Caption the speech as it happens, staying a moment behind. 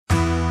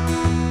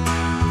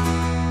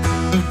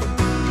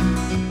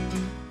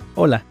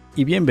Hola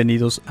y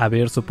bienvenidos a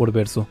Verso por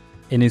Verso.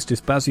 En este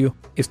espacio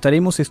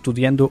estaremos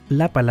estudiando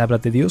la palabra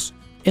de Dios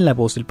en la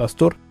voz del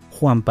pastor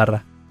Juan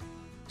Parra.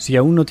 Si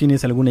aún no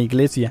tienes alguna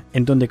iglesia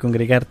en donde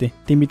congregarte,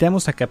 te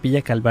invitamos a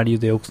Capilla Calvario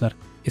de Oxnard.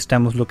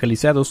 Estamos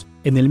localizados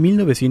en el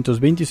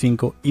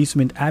 1925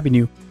 Eastman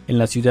Avenue, en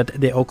la ciudad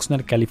de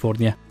Oxnard,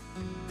 California.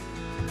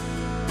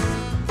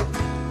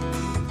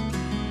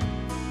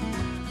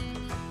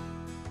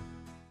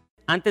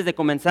 Antes de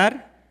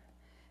comenzar,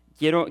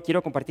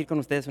 quiero compartir con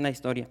ustedes una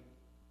historia.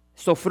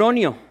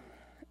 Sofronio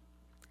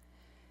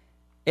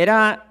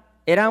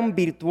era un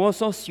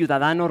virtuoso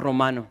ciudadano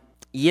romano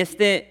y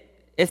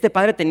este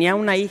padre tenía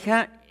una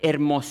hija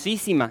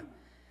hermosísima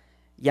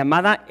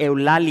llamada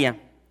Eulalia.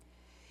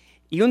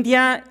 Y un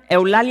día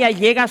Eulalia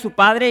llega a su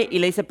padre y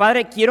le dice: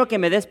 Padre, quiero que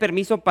me des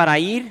permiso para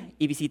ir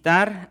y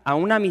visitar a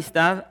una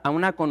amistad, a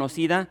una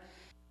conocida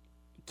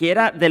que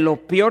era de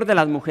lo peor de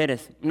las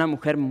mujeres, una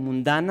mujer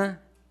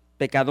mundana,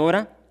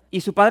 pecadora.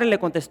 Y su padre le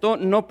contestó: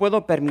 no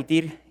puedo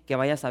permitir que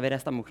vayas a ver a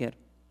esta mujer.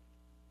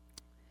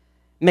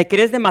 ¿Me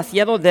crees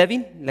demasiado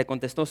débil?, le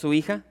contestó su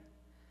hija.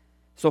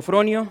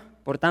 Sofronio,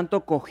 por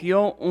tanto,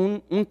 cogió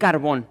un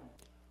carbón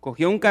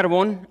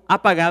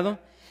apagado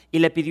y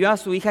le pidió a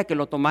su hija que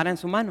lo tomara en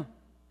su mano.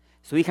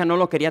 Su hija no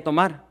lo quería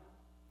tomar,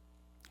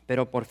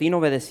 pero por fin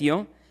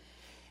obedeció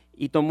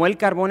y tomó el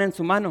carbón en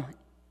su mano.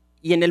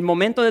 Y en el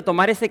momento de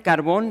tomar ese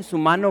carbón, su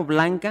mano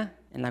blanca,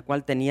 en la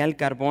cual tenía el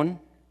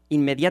carbón,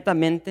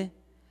 inmediatamente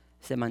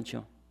se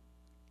manchó.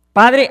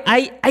 Padre,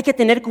 hay que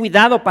tener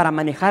cuidado para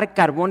manejar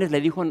carbones,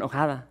 le dijo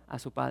enojada a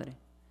su padre.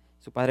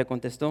 Su padre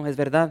contestó: es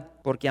verdad,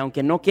 porque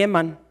aunque no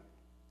queman,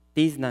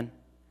 tiznan.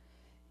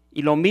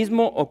 Y lo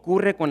mismo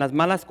ocurre con las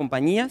malas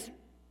compañías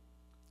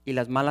y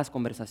las malas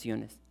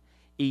conversaciones.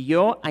 Y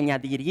yo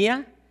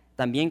añadiría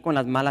también con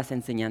las malas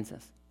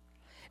enseñanzas.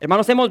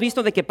 Hermanos, hemos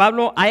visto de que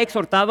Pablo ha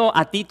exhortado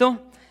a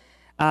Tito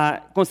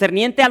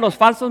concerniente a los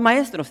falsos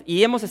maestros.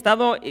 Y hemos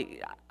estado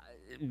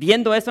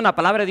viendo esto en la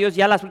palabra de Dios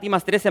ya las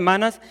últimas 3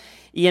 semanas.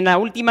 Y en la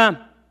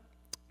última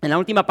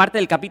parte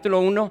del capítulo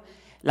 1,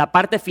 la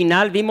parte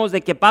final, vimos de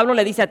que Pablo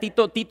le dice a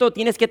Tito: Tito,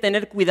 tienes que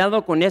tener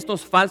cuidado con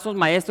estos falsos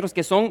maestros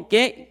que son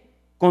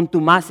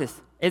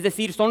contumaces. Es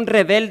decir, son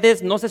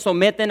rebeldes, no se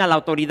someten a la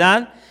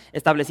autoridad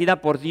establecida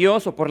por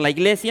Dios o por la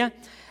iglesia.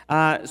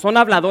 Son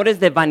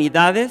habladores de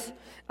vanidades,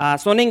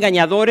 son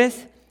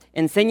engañadores,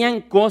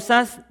 enseñan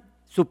cosas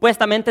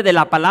supuestamente de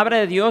la palabra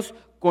de Dios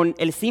con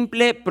el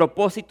simple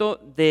propósito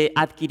de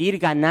adquirir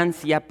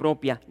ganancia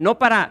propia. No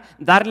para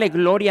darle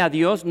gloria a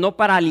Dios, no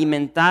para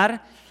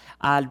alimentar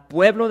al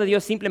pueblo de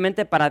Dios,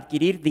 simplemente para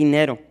adquirir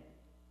dinero.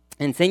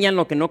 Enseñan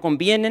lo que no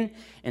convienen,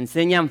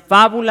 enseñan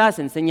fábulas,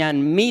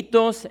 enseñan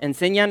mitos,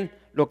 enseñan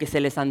lo que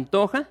se les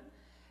antoja,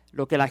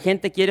 lo que la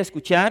gente quiere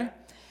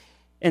escuchar.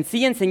 En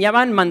sí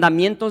enseñaban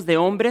mandamientos de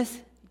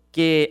hombres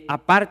que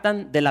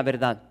apartan de la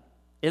verdad.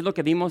 Es lo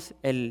que vimos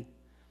el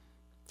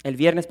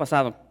viernes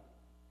pasado.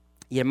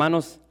 Y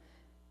hermanos,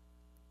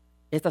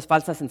 estas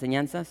falsas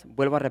enseñanzas,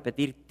 vuelvo a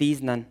repetir,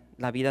 tiznan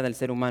la vida del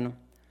ser humano.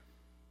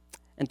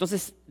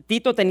 Entonces,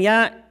 Tito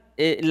tenía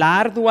la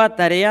ardua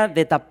tarea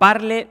de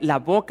taparle la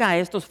boca a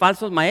estos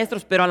falsos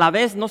maestros, pero a la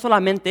vez no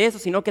solamente eso,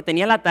 sino que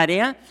tenía la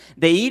tarea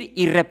de ir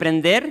y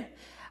reprender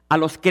a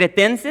los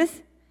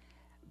cretenses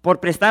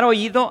por prestar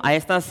oído a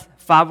estas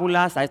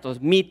fábulas, a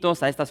estos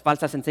mitos, a estas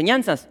falsas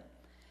enseñanzas.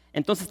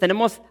 Entonces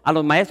tenemos a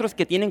los maestros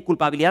que tienen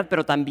culpabilidad,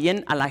 pero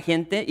también a la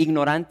gente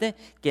ignorante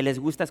que les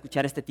gusta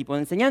escuchar este tipo de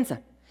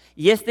enseñanza.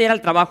 Y este era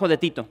el trabajo de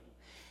Tito.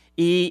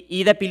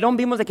 Y de pilón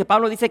vimos de que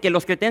Pablo dice que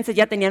los cretenses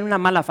ya tenían una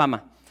mala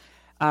fama.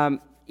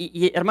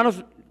 Y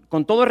hermanos,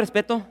 con todo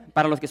respeto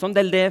para los que son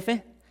del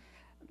DF,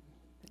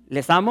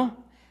 les amo,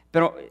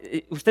 pero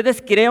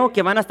ustedes creo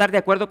que van a estar de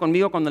acuerdo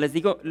conmigo cuando les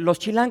digo: los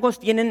chilangos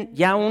tienen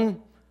ya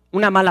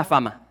una mala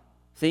fama,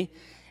 ¿sí?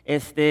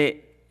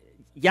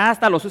 Ya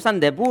hasta los usan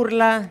de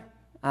burla.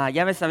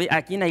 Ya ves,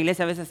 aquí en la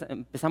iglesia a veces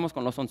empezamos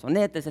con los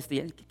sonsonetes,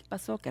 ¿qué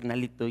pasó,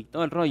 carnalito? Y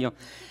todo el rollo.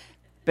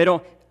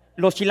 Pero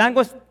los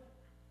chilangos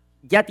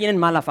ya tienen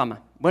mala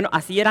fama. Bueno,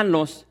 así eran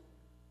los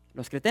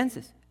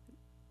cretenses.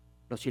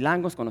 Los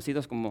chilangos,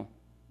 conocidos como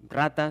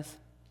ratas,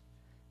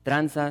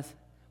 tranzas.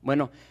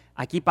 Bueno,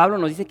 aquí Pablo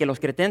nos dice que los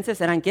cretenses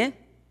eran ¿qué?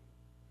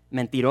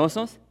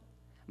 Mentirosos,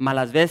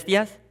 malas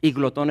bestias y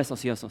glotones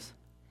ociosos.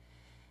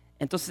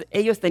 Entonces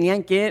ellos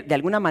tenían que de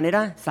alguna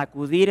manera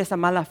sacudir esa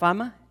mala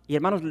fama. Y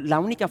hermanos, la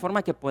única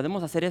forma que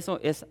podemos hacer eso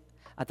es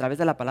a través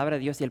de la palabra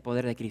de Dios y el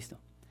poder de Cristo.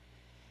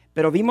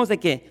 Pero vimos de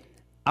que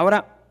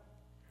ahora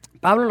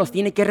Pablo los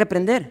tiene que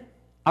reprender.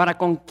 Ahora,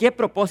 ¿con qué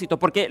propósito?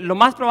 Porque lo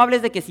más probable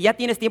es de que si ya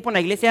tienes tiempo en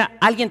la iglesia,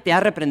 alguien te ha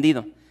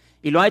reprendido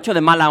y lo ha hecho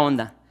de mala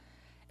onda.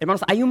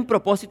 Hermanos, hay un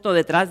propósito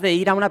detrás de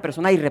ir a una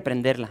persona y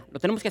reprenderla. Lo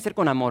tenemos que hacer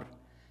con amor.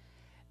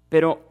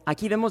 Pero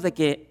aquí vemos de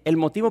que el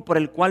motivo por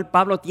el cual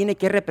Pablo tiene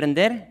que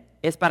reprender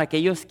es para que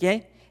ellos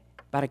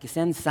para que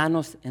sean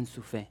sanos en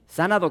su fe.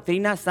 Sana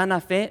doctrina, sana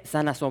fe,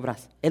 sanas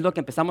obras. Es lo que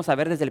empezamos a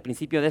ver desde el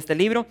principio de este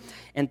libro.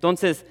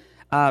 Entonces,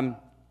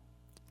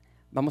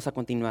 vamos a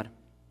continuar.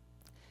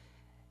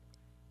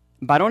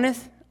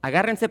 Varones,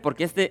 agárrense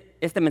porque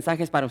este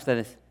mensaje es para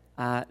ustedes.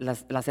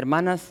 Las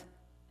hermanas,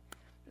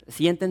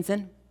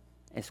 siéntense,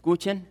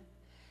 escuchen.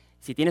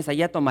 Si tienes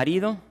ahí a tu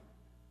marido,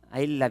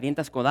 ahí le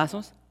avientas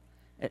codazos.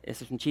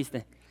 Eso es un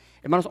chiste.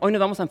 Hermanos, hoy nos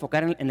vamos a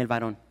enfocar en el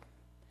varón.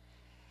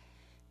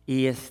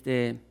 Y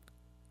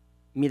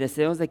mi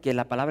deseo es de que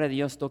la palabra de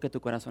Dios toque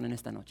tu corazón en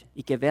esta noche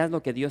y que veas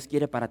lo que Dios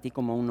quiere para ti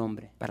como un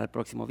hombre. Para el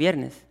próximo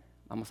viernes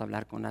vamos a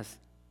hablar con las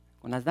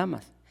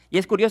damas. Y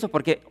es curioso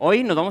porque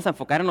hoy nos vamos a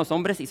enfocar en los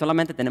hombres y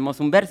solamente tenemos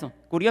un verso.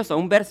 Curioso,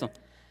 un verso.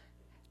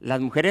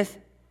 Las mujeres,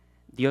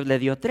 Dios le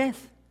dio 3.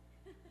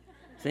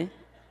 ¿Sí?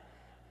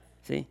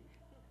 ¿Sí?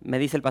 Me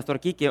dice el pastor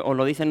Quique, o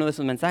lo dice en uno de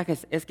sus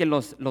mensajes, es que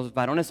los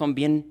varones son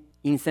bien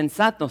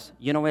insensatos.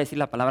 Yo no voy a decir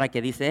la palabra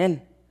que dice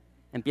él.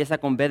 Empieza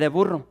con B de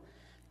burro.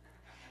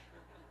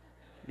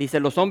 Dice,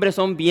 los hombres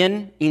son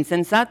bien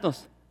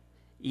insensatos.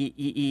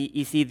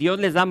 Y si Dios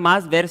les da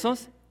más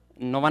versos,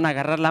 no van a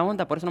agarrar la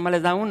onda, por eso nomás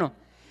les da uno.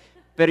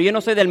 Pero yo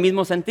no soy del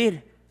mismo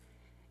sentir.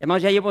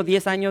 Hermanos, ya llevo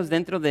 10 años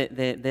dentro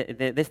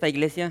de esta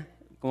iglesia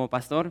como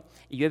pastor,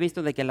 y yo he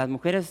visto de que las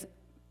mujeres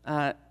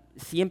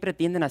siempre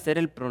tienden a ser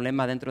el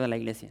problema dentro de la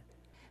iglesia.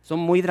 Son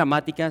muy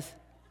dramáticas.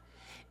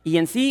 Y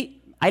en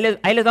sí, ahí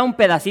les da un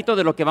pedacito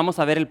de lo que vamos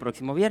a ver el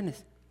próximo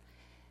viernes.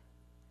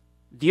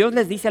 Dios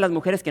les dice a las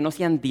mujeres que no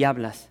sean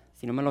diablas.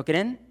 Si no me lo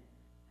creen,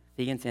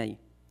 fíjense ahí.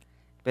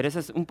 Pero eso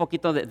es un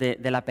poquito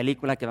de la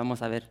película que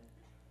vamos a ver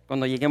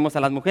cuando lleguemos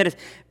a las mujeres.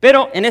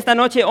 Pero en esta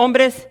noche,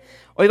 hombres,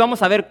 hoy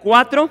vamos a ver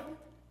 4.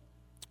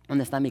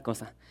 ¿Dónde está mi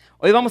cosa?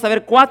 Hoy vamos a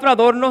ver 4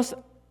 adornos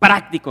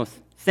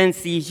prácticos,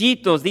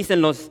 sencillitos,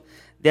 dicen los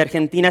de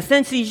Argentina,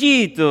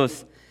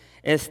 sencillitos,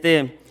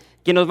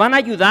 que nos van a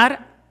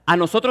ayudar a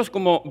nosotros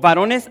como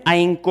varones a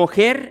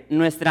encoger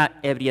nuestra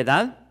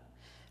ebriedad,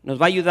 nos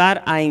va a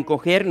ayudar a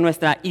encoger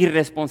nuestra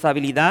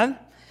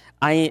irresponsabilidad,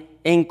 a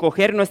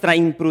encoger nuestra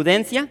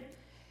imprudencia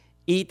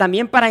y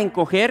también para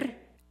encoger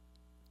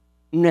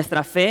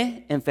nuestra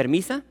fe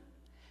enfermiza,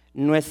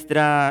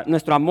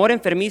 nuestro amor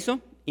enfermizo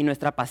y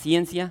nuestra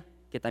paciencia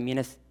que también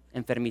es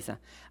enfermiza.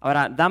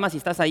 Ahora, dama, si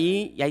estás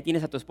ahí y ahí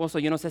tienes a tu esposo,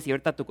 yo no sé si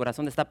ahorita tu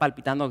corazón está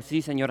palpitando.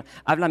 Sí, Señor,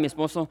 habla a mi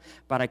esposo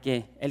para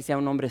que él sea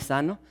un hombre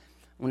sano,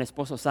 un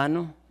esposo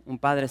sano, un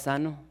padre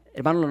sano.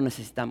 Hermano, lo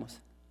necesitamos.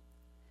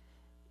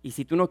 Y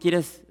si tú no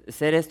quieres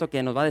ser esto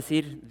que nos va a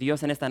decir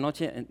Dios en esta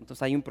noche,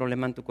 entonces hay un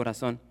problema en tu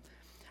corazón.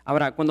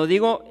 Ahora, cuando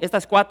digo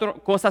estas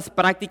 4 cosas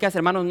prácticas,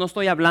 hermanos, no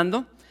estoy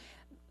hablando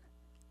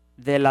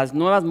de las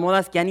nuevas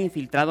modas que han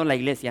infiltrado la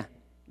iglesia.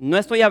 No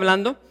estoy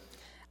hablando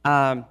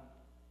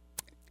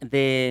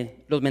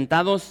de los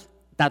mentados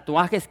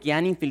tatuajes que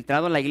han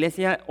infiltrado la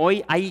iglesia.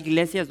 Hoy hay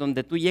iglesias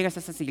donde tú llegas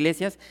a esas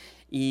iglesias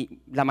y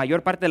la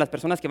mayor parte de las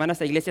personas que van a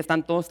esa iglesia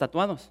están todos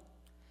tatuados.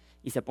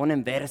 Y se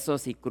ponen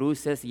versos y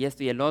cruces y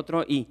esto y el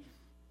otro. Y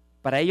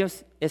para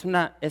ellos es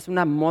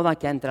una moda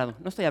que ha entrado.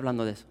 No estoy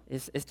hablando de eso.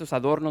 Estos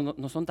adornos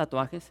no son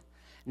tatuajes.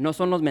 No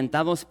son los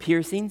mentados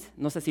piercings.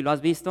 No sé si lo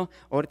has visto.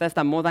 Ahorita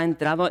esta moda ha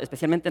entrado,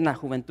 especialmente en la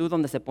juventud,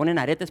 donde se ponen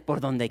aretes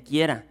por donde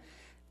quiera.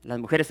 Las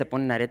mujeres se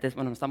ponen aretes,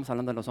 bueno, no estamos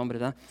hablando de los hombres,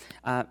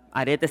 ¿verdad?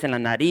 Aretes en la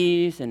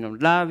nariz, en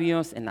los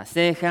labios, en la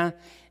ceja,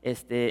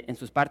 en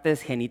sus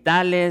partes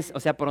genitales.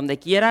 O sea, por donde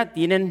quiera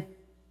tienen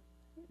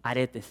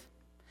aretes.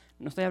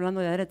 No estoy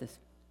hablando de aretes.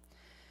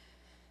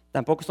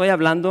 Tampoco estoy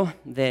hablando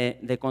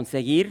de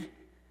conseguir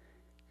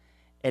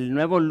el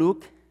nuevo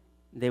look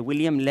de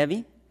William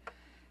Levy.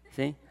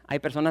 ¿Sí? Hay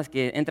personas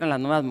que entran en las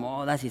nuevas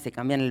modas y se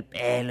cambian el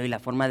pelo y la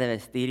forma de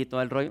vestir y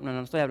todo el rollo.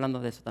 No estoy hablando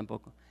de eso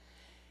tampoco.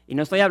 Y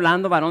no estoy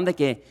hablando, varón, de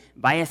que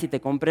vayas y te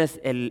compres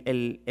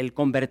el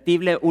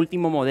convertible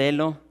último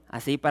modelo,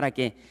 así para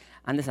que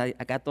andes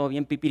acá todo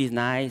bien pipiris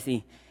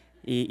nice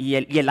y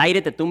el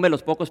aire te tumbe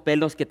los pocos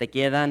pelos que te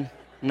quedan.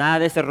 Nada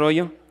de ese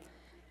rollo.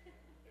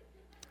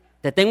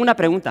 Te tengo una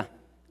pregunta,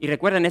 y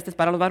recuerden, este es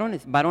para los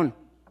varones. Varón,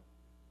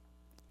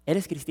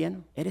 ¿eres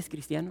cristiano? ¿Eres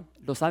cristiano?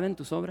 ¿Lo saben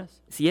tus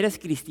obras? Si eres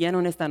cristiano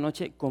en esta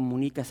noche,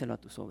 comunícaselo a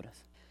tus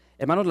obras.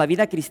 Hermanos, la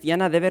vida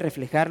cristiana debe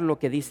reflejar lo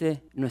que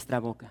dice nuestra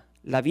boca.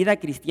 La vida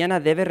cristiana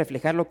debe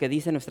reflejar lo que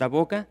dice nuestra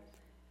boca,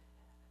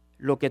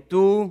 lo que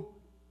tú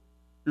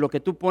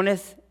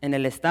pones en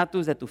el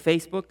estatus de tu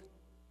Facebook.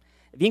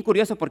 Bien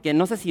curioso porque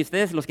no sé si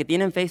ustedes, los que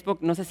tienen Facebook,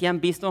 no sé si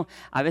han visto,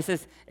 a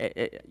veces,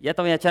 ya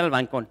te voy a echar al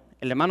balcón.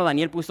 El hermano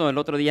Daniel puso el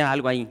otro día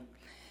algo ahí.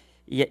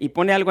 Y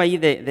pone algo ahí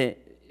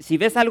si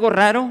ves algo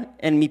raro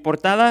en mi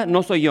portada,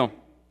 no soy yo.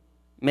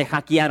 Me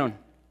hackearon.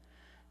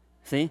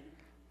 ¿Sí?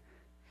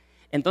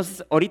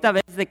 Entonces, ahorita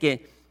ves de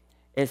que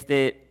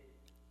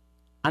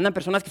andan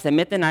personas que se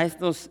meten a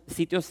estos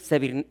sitios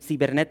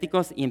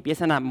cibernéticos y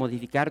empiezan a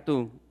modificar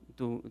tu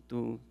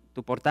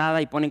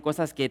portada y ponen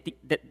cosas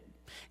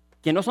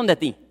que no son de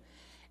ti.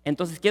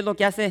 Entonces, ¿qué es lo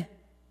que hace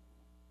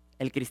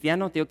el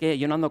cristiano? Digo que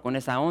yo no ando con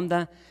esa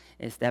onda.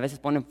 A veces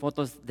ponen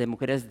fotos de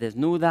mujeres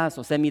desnudas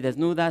o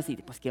semidesnudas y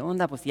pues ¿qué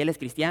onda? Pues si él es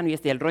cristiano y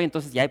el rollo,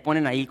 entonces ya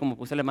ponen ahí, como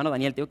puso el hermano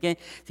Daniel, digo que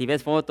si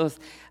ves fotos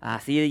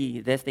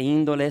así de este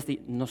índole,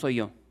 no soy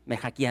yo, me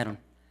hackearon.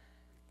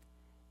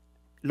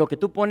 Lo que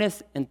tú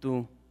pones en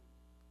tu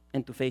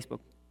Facebook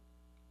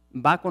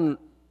va con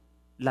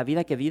la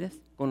vida que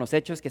vives, con los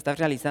hechos que estás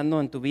realizando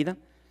en tu vida.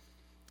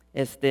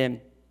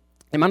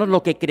 Hermanos,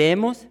 lo que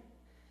creemos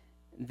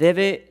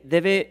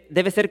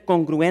debe ser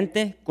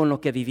congruente con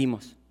lo que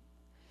vivimos.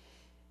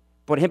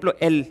 Por ejemplo,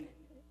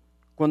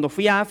 cuando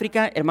fui a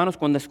África, hermanos,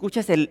 cuando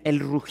escuchas el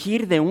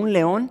rugir de un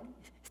león,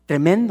 es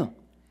tremendo.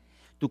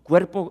 Tu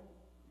cuerpo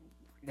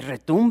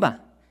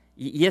retumba.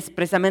 Y es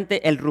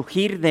precisamente el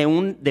rugir de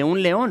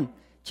un león,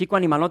 chico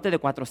animalote de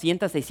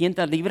 400,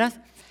 600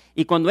 libras.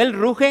 Y cuando él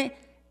ruge,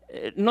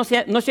 no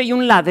se oye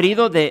un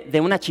ladrido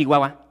de una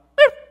chihuahua.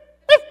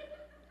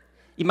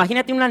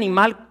 Imagínate un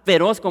animal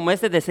feroz como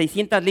este de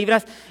 600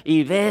 libras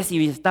y ves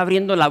y está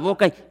abriendo la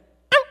boca y...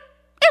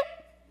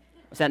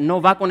 O sea,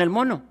 no va con el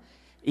mono.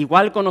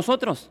 Igual con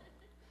nosotros.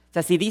 O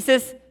sea, si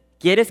dices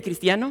que eres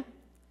cristiano,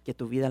 que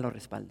tu vida lo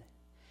respalde.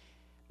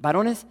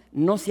 Varones,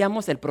 no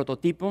seamos el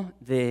prototipo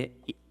de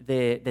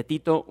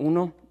Tito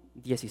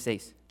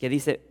 1:16, que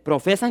dice,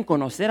 profesan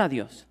conocer a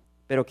Dios.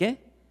 ¿Pero qué?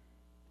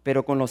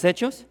 Pero con los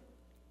hechos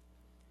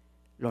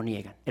lo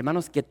niegan.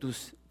 Hermanos, que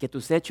tus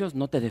hechos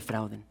no te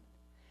defrauden.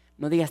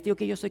 No digas, tío,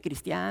 que yo soy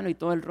cristiano y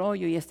todo el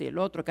rollo y y el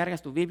otro,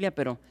 cargas tu Biblia,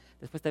 pero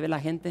después te ve la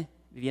gente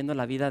viviendo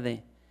la vida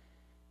de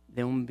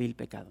un vil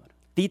pecador.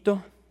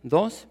 Tito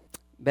 2,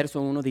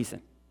 verso 1 dice,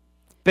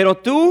 pero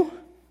tú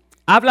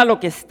habla lo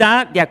que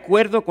está de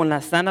acuerdo con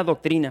la sana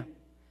doctrina,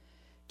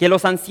 que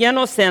los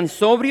ancianos sean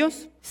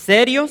sobrios,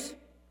 serios,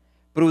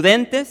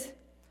 prudentes,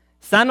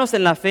 sanos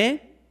en la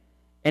fe,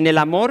 en el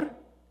amor,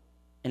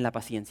 en la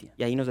paciencia.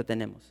 Y ahí nos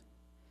detenemos.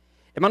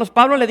 Hermanos,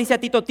 Pablo le dice a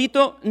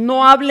Tito,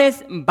 no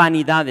hables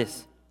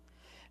vanidades,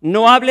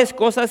 no hables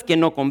cosas que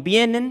no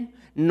convienen,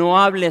 no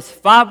hables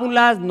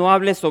fábulas, no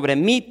hables sobre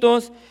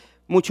mitos,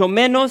 mucho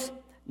menos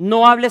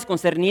no hables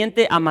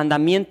concerniente a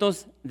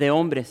mandamientos de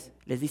hombres.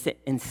 Les dice,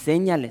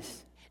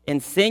 enséñales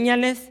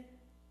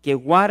que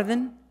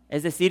guarden,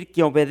 es decir,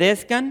 que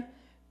obedezcan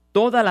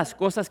todas las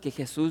cosas que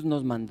Jesús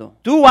nos mandó.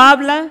 Tú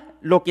habla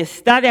lo que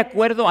está de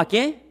acuerdo ¿a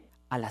qué?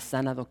 A la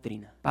sana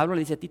doctrina. Pablo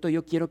le dice a Tito,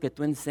 yo quiero que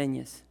tú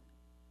enseñes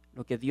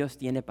lo que Dios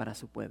tiene para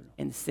su pueblo.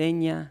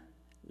 Enseña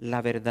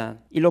la verdad.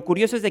 Y lo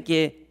curioso es de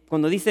que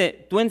cuando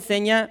dice, tú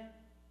enseña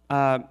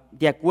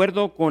de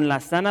acuerdo con la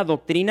sana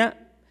doctrina,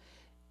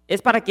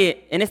 es para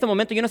que en este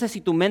momento, yo no sé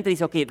si tu mente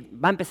dice, ok,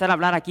 va a empezar a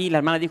hablar aquí, la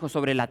hermana dijo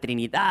sobre la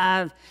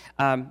Trinidad,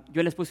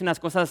 yo les puse unas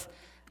cosas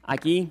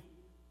aquí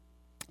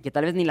que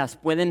tal vez ni las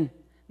pueden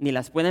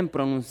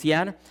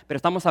pronunciar, pero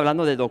estamos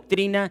hablando de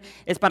doctrina.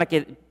 Es para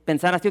que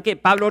pensaras, tío, que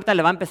Pablo ahorita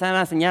le va a empezar a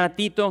enseñar a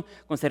Tito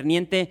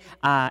concerniente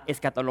a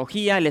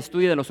escatología, el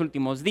estudio de los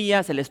últimos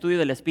días, el estudio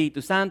del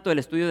Espíritu Santo, el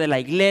estudio de la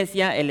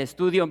iglesia, el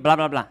estudio, bla,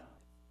 bla, bla.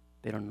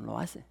 Pero no lo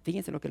hace.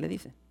 Fíjense lo que le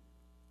dice.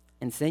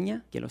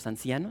 Enseña que los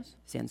ancianos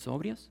sean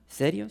sobrios,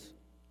 serios,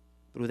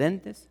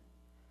 prudentes,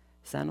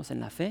 sanos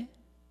en la fe,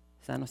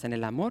 sanos en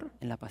el amor,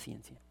 en la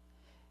paciencia.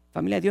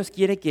 Familia, Dios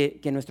quiere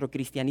que nuestro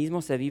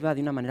cristianismo se viva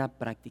de una manera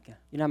práctica,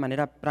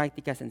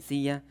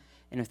 sencilla,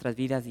 en nuestras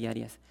vidas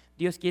diarias.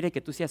 Dios quiere que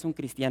tú seas un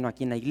cristiano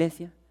aquí en la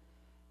iglesia,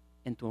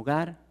 en tu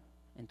hogar,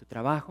 en tu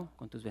trabajo,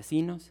 con tus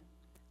vecinos,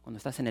 cuando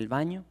estás en el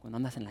baño, cuando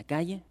andas en la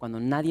calle, cuando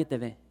nadie te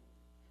ve.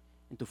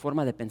 En tu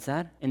forma de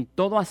pensar, en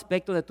todo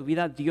aspecto de tu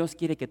vida, Dios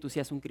quiere que tú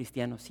seas un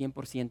cristiano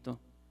 100%,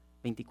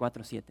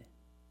 24/7.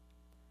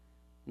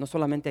 No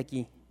solamente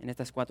aquí, en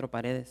estas 4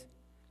 paredes.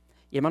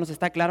 Y hermanos,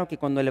 está claro que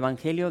cuando el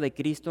evangelio de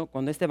Cristo,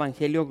 cuando este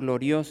evangelio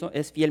glorioso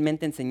es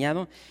fielmente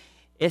enseñado,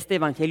 este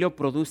evangelio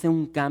produce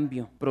un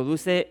cambio,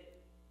 produce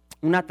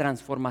una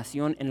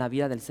transformación en la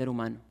vida del ser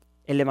humano.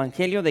 El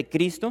evangelio de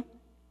Cristo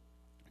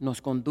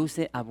nos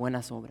conduce a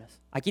buenas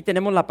obras. Aquí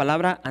tenemos la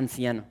palabra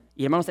anciano.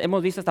 Y hermanos,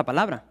 hemos visto esta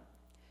palabra.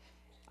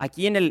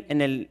 Aquí en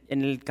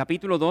el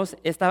capítulo 2,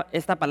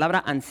 esta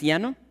palabra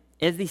anciano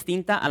es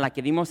distinta a la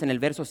que vimos en el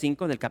verso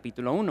 5 del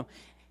capítulo 1.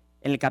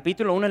 En el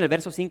capítulo 1, en el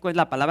verso 5, es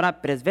la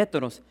palabra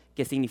presbíteros,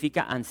 que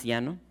significa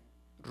anciano,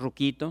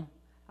 ruquito,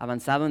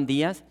 avanzado en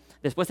días.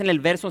 Después en el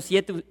verso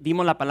 7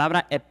 vimos la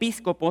palabra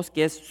episcopos,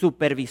 que es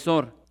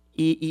supervisor.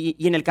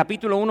 Y en el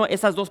capítulo 1,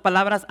 esas 2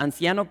 palabras,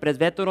 anciano,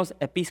 presbíteros,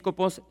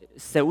 episcopos,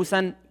 se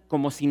usan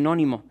como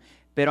sinónimo.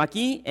 Pero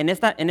aquí, en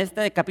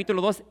este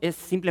capítulo 2, es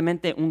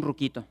simplemente un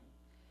ruquito.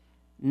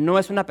 No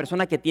es una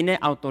persona que tiene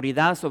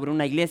autoridad sobre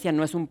una iglesia,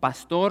 no es un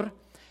pastor,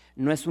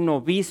 no es un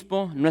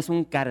obispo, no es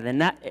un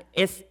cardenal,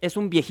 es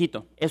un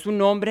viejito, es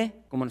un hombre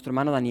como nuestro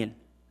hermano Daniel,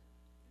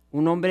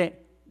 un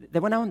hombre de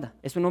buena onda,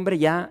 es un hombre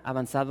ya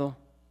avanzado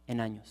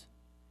en años.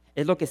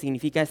 Es lo que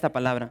significa esta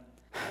palabra.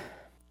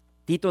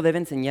 Tito debe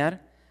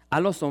enseñar a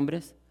los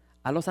hombres,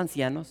 a los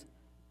ancianos,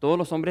 todos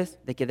los hombres,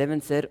 de que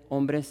deben ser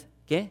hombres,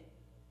 ¿qué?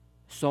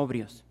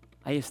 Sobrios.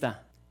 Ahí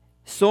está.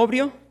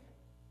 Sobrio,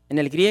 en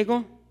el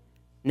griego,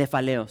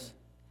 nefaleos.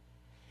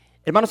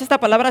 Hermanos, esta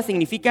palabra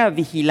significa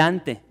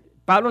vigilante.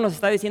 Pablo nos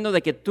está diciendo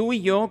de que tú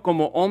y yo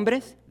como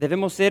hombres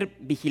debemos ser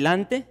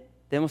vigilantes,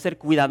 debemos ser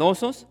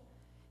cuidadosos,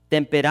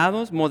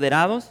 temperados,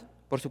 moderados,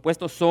 por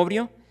supuesto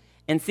sobrio.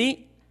 En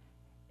sí,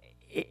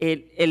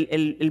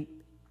 el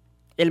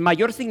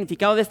mayor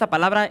significado de esta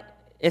palabra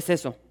es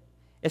eso.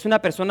 Es una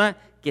persona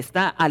que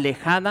está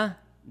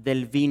alejada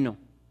del vino.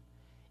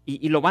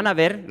 Y lo van a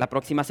ver la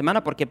próxima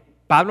semana porque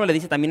Pablo le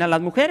dice también a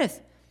las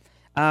mujeres.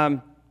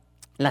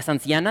 Las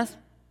ancianas,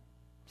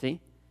 ¿sí?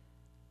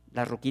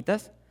 Las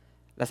ruquitas,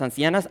 las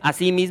ancianas,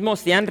 asimismo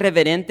sean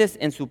reverentes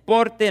en su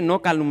porte,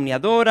 no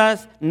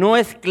calumniadoras, no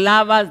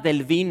esclavas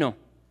del vino.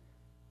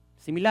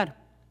 Similar.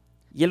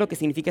 Y es lo que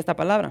significa esta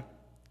palabra,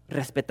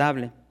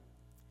 respetable.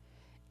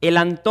 El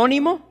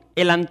antónimo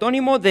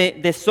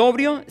de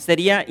sobrio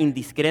sería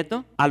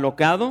indiscreto,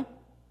 alocado,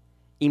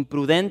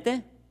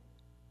 imprudente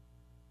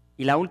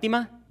y la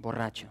última,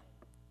 borracho.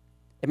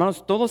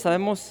 Hermanos, todos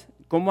sabemos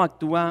cómo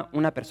actúa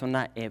una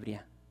persona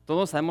ebria.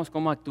 Todos sabemos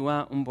cómo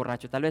actúa un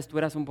borracho. Tal vez tú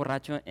eras un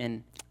borracho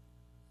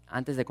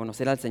antes de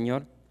conocer al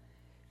Señor.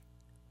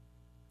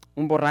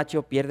 Un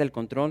borracho pierde el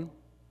control.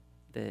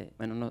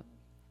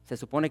 Se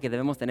supone que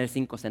debemos tener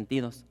 5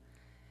 sentidos.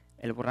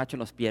 El borracho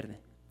los pierde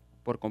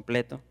por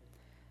completo.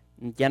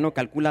 Ya no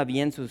calcula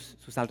bien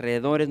sus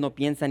alrededores, no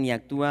piensa ni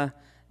actúa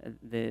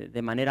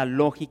de manera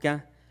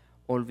lógica.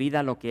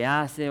 Olvida lo que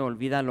hace,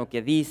 olvida lo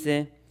que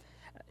dice.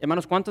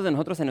 Hermanos, ¿cuántos de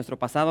nosotros en nuestro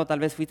pasado tal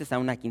vez fuiste a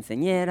una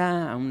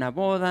quinceañera, a una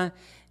boda,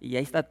 y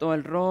ahí está todo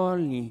el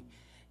rol,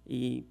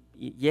 y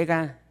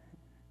llega,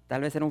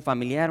 tal vez era un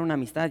familiar, una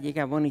amistad,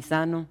 llega bueno y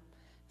sano,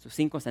 sus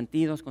 5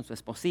 sentidos con su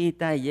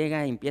esposita, y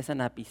llega y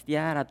empiezan a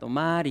pistear, a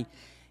tomar, y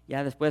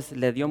ya después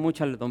le dio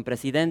mucho al don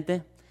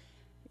presidente,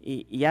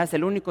 y ya es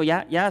el único,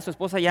 ya su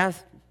esposa ya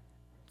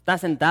está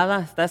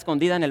sentada, está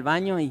escondida en el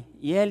baño,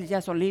 y él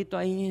ya solito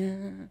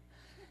ahí,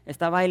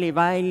 está baile y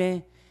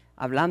baile,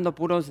 hablando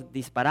puros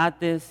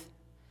disparates,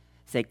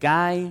 se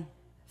cae,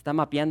 está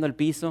mapeando el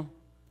piso,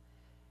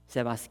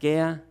 se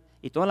basquea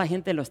y toda la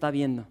gente lo está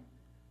viendo.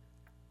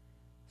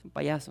 Es un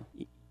payaso.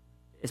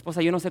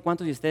 Esposa, yo no sé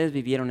cuántos de ustedes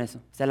vivieron eso.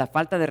 O sea, la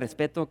falta de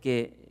respeto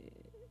que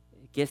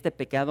este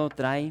pecado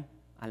trae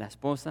a la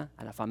esposa,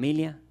 a la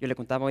familia. Yo le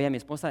contaba hoy a mi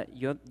esposa,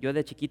 yo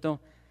de chiquito,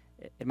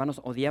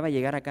 hermanos, odiaba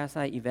llegar a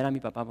casa y ver a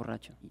mi papá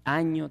borracho. Y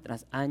año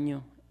tras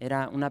año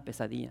era una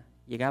pesadilla.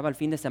 Llegaba el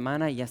fin de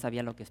semana y ya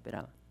sabía lo que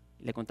esperaba.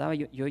 Le contaba,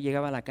 yo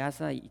llegaba a la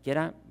casa y que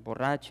era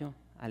borracho,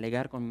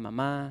 alegar con mi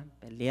mamá,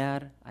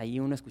 pelear. Ahí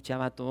uno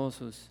escuchaba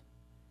todos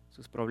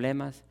sus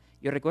problemas.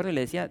 Yo recuerdo y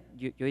le decía,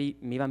 yo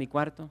me iba a mi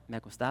cuarto, me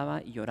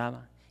acostaba y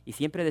lloraba. Y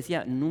siempre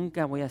decía,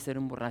 nunca voy a ser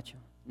un borracho,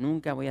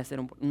 nunca voy a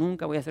ser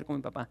como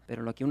mi papá.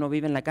 Pero lo que uno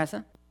vive en la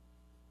casa,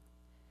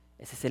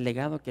 ese es el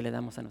legado que le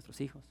damos a nuestros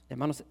hijos.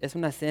 Hermanos, es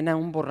una cena,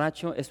 un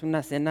borracho es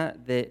una cena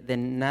de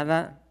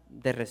nada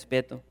de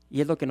respeto. Y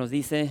es lo que nos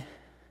dice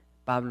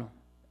Pablo.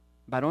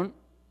 Varón,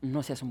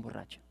 no seas un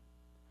borracho.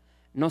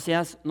 No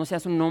seas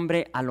un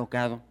hombre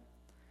alocado.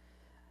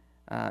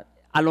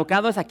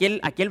 Alocado es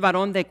aquel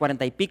varón de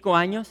 40 y pico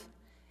años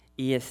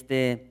y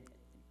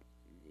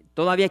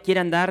todavía quiere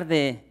andar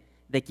de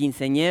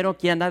quinceañero,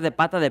 quiere andar de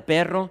pata de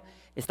perro,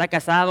 está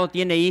casado,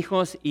 tiene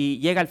hijos y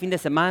llega el fin de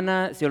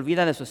semana, se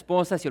olvida de su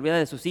esposa, se olvida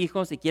de sus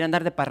hijos y quiere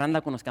andar de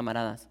parranda con los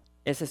camaradas.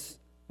 Esa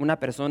es una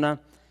persona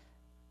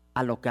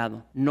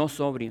alocado, no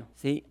sobrio,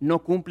 ¿sí? No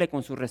cumple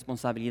con sus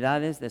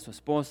responsabilidades de su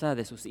esposa,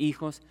 de sus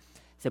hijos.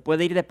 Se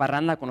puede ir de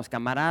parranda con los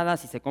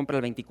camaradas y se compra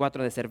el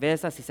 24 de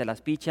cervezas y se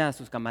las picha a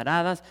sus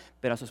camaradas,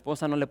 pero a su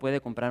esposa no le puede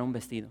comprar un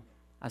vestido.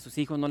 A sus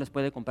hijos no les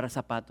puede comprar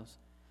zapatos,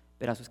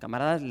 pero a sus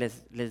camaradas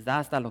les da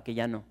hasta lo que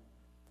ya no.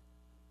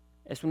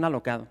 Es un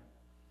alocado.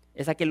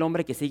 Es aquel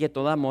hombre que sigue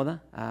toda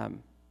moda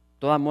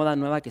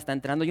nueva que está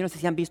entrando. Yo no sé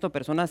si han visto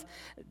personas,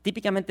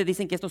 típicamente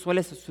dicen que esto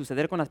suele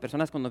suceder con las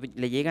personas cuando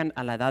le llegan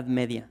a la edad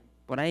media,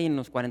 por ahí en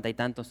los 40 y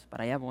tantos,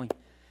 para allá voy.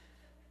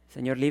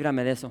 Señor,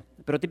 líbrame de eso.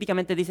 Pero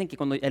típicamente dicen que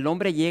cuando el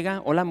hombre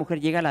llega o la mujer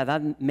llega a la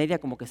edad media,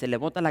 como que se le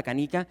bota la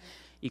canica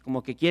y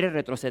como que quiere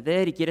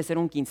retroceder y quiere ser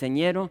un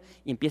quinceañero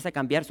y empieza a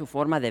cambiar su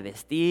forma de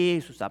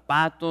vestir, sus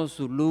zapatos,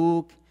 su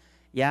look,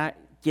 ya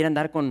quiere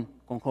andar con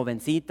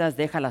jovencitas,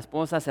 deja a la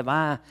esposa, se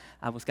va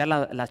a buscar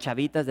las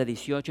chavitas de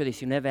 18,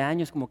 19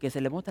 años, como que se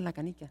le bota la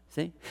canica,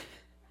 ¿sí?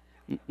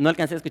 No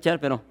alcancé a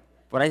escuchar, pero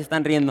por ahí se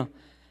están riendo,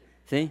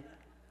 ¿sí?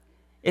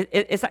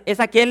 Es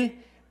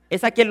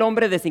aquel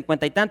hombre de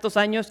 50 y tantos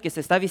años que se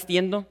está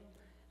vistiendo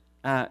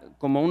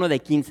como uno de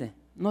 15.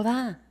 No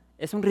da,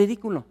 es un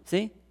ridículo,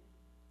 ¿sí?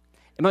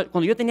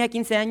 Cuando yo tenía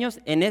 15 años,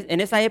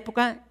 en esa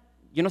época,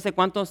 yo no sé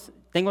cuántos,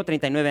 tengo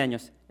 39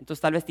 años, entonces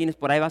tal vez tienes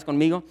por ahí, vas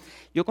conmigo.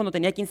 Yo cuando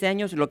tenía 15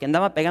 años, lo que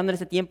andaba pegando en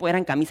ese tiempo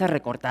eran camisas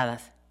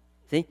recortadas,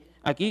 ¿sí?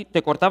 Aquí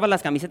te cortaban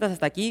las camisetas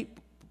hasta aquí.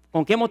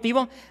 ¿Con qué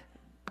motivo?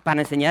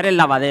 Para enseñar el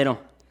lavadero,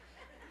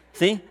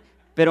 ¿sí?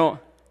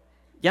 Pero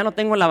ya no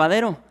tengo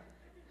lavadero.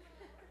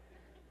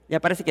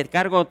 Ya parece que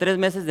cargo 3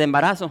 meses de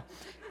embarazo.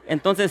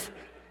 Entonces,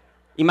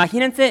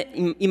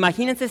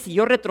 imagínense si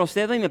yo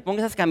retrocedo y me pongo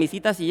esas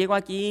camisitas y llego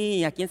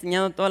aquí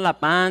enseñando toda la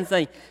panza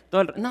y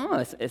todo. No,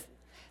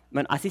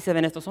 bueno, así se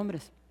ven estos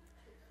hombres.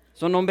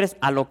 Son hombres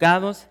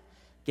alocados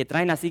que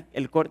traen así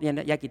el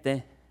corte. Ya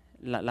quité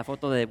la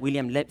foto de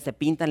William Lep. Se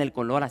pintan el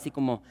color así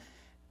como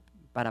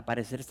para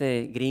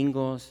parecerse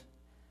gringos,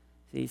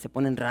 ¿sí? Se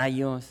ponen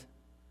rayos,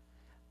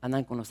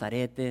 andan con los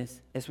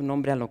aretes. Es un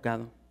hombre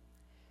alocado.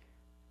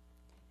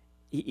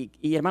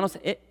 Y hermanos,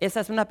 esa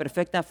es una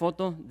perfecta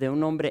foto de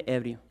un hombre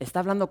ebrio.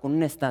 Está hablando con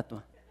una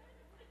estatua.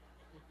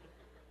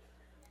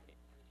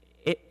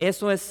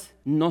 Eso es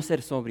no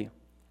ser sobrio.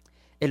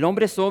 El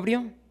hombre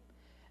sobrio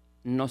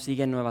no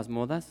sigue nuevas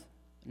modas,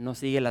 no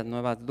sigue las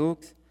nuevas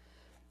looks,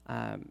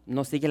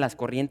 no sigue las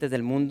corrientes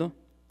del mundo.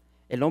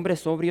 El hombre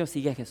sobrio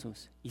sigue a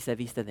Jesús y se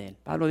viste de él.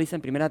 Pablo dice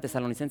en 1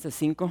 Tesalonicenses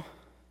 5,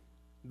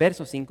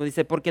 verso 5,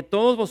 dice, porque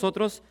todos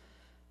vosotros,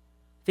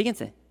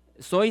 fíjense,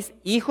 sois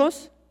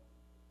hijos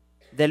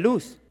de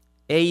luz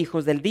e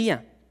hijos del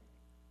día.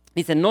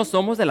 Dice, no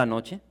somos de la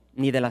noche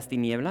ni de las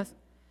tinieblas.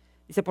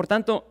 Dice, por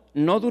tanto,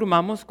 no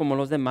durmamos como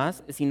los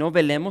demás, sino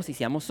velemos y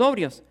seamos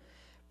sobrios.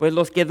 Pues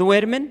los que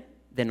duermen,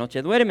 de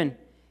noche duermen,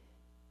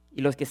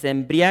 y los que se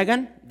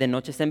embriagan, de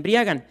noche se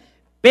embriagan.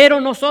 Pero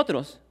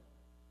nosotros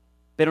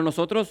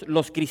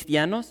los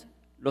cristianos,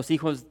 los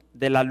hijos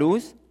de la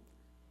luz,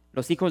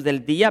 los hijos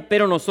del día,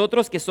 pero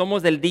nosotros que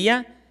somos del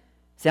día,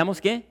 ¿seamos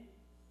qué?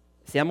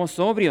 Seamos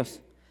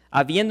sobrios,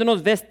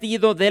 habiéndonos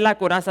vestido de la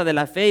coraza de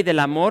la fe y del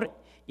amor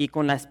y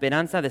con la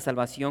esperanza de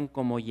salvación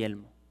como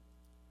yelmo.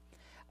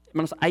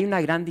 Hermanos, hay una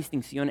gran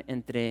distinción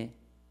entre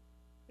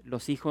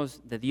los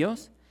hijos de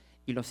Dios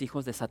y los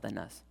hijos de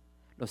Satanás,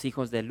 los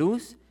hijos de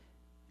luz,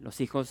 los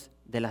hijos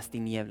de las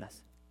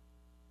tinieblas.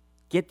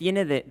 ¿Qué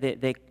tiene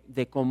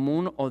de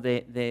común o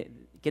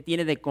qué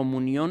tiene de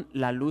comunión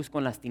la luz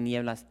con las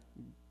tinieblas?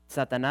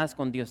 Satanás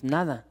con Dios,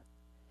 nada.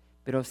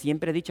 Pero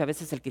siempre he dicho, a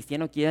veces el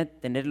cristiano quiere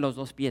tener los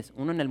dos pies,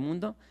 uno en el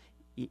mundo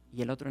y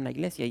el otro en la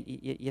iglesia,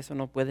 y eso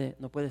no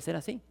puede ser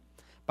así.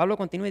 Pablo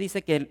continúa y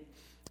dice que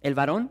el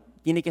varón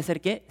tiene que ser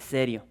 ¿qué?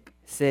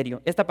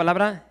 Serio. Esta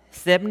palabra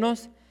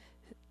semnos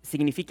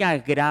significa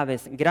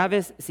graves.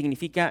 Graves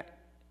significa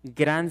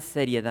gran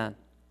seriedad,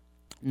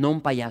 no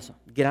un payaso.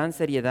 Gran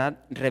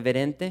seriedad,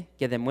 reverente,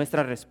 que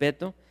demuestra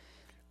respeto.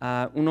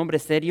 Un hombre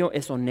serio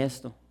es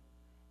honesto,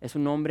 es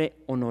un hombre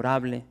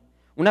honorable.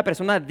 Una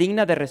persona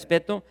digna de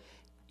respeto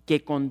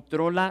que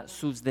controla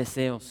sus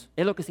deseos.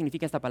 Es lo que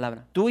significa esta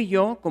palabra. Tú y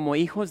yo, como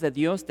hijos de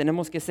Dios,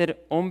 tenemos que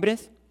ser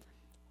hombres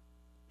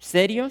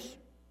serios,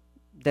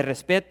 de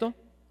respeto,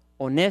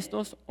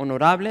 honestos,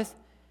 honorables,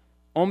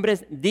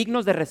 hombres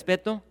dignos de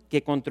respeto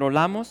que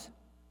controlamos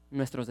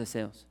nuestros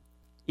deseos.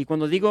 Y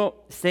cuando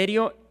digo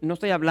serio, no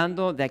estoy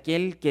hablando de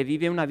aquel que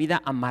vive una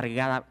vida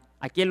amargada,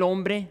 aquel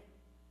hombre,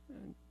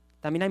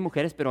 también hay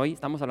mujeres, pero hoy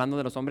estamos hablando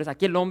de los hombres,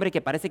 aquel hombre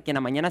que parece que en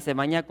la mañana se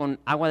baña con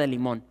agua de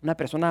limón, una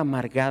persona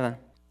amargada.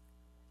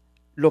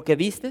 Lo que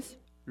vistes,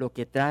 lo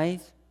que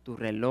traes, tu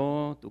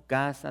reloj, tu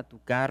casa,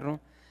 tu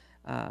carro,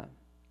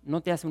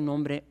 no te hace un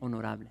hombre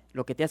honorable.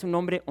 Lo que te hace un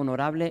hombre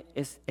honorable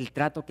es el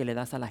trato que le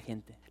das a la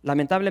gente.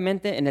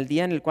 Lamentablemente, en el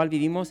día en el cual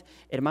vivimos,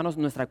 hermanos,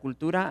 nuestra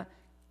cultura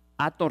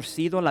ha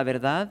torcido la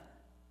verdad,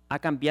 ha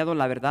cambiado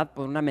la verdad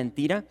por una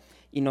mentira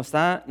y nos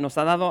ha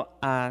dado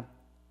a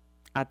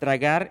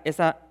tragar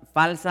esa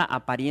falsa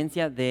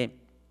apariencia de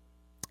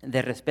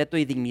respeto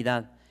y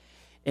dignidad.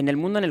 En el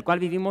mundo en el cual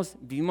vivimos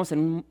en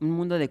un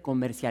mundo de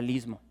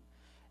comercialismo.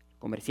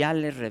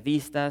 Comerciales,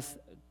 revistas,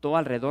 todo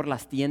alrededor,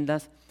 las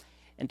tiendas.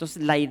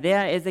 Entonces la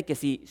idea es de que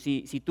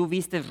si tú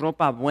vistes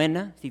ropa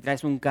buena, si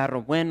traes un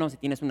carro bueno, si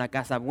tienes una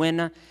casa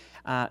buena,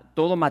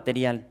 todo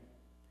material,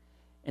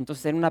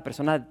 entonces eres una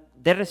persona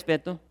de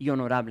respeto y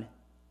honorable.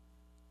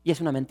 Y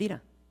es una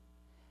mentira.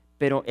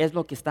 Pero es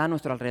lo que está a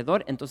nuestro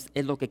alrededor, entonces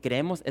es lo que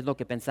creemos, es lo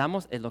que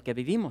pensamos, es lo que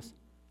vivimos.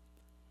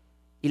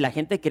 Y la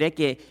gente cree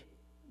que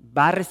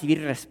va a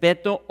recibir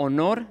respeto,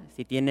 honor,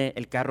 si tiene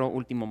el carro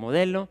último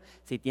modelo,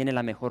 si tiene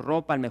la mejor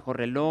ropa, el mejor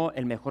reloj,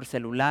 el mejor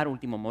celular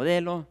último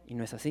modelo, y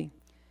no es así.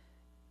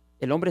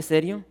 El hombre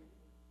serio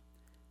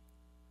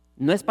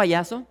no es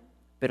payaso,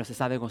 pero se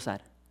sabe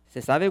gozar.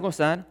 Se sabe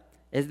gozar,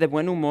 es de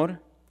buen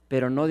humor,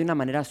 pero no de una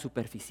manera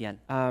superficial.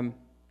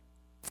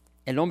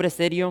 El hombre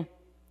serio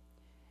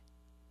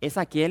es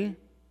aquel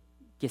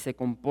que se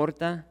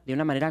comporta de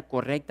una manera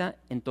correcta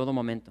en todo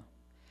momento.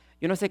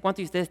 Yo no sé cuántos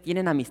de ustedes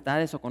tienen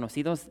amistades o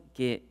conocidos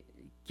que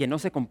no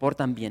se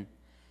comportan bien.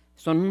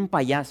 Son un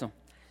payaso.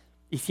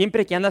 Y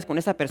siempre que andas con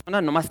esa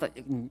persona, nomás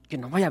que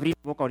no vaya a abrir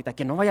la boca ahorita,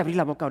 que no vaya a abrir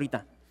la boca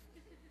ahorita.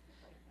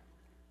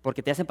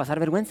 Porque te hacen pasar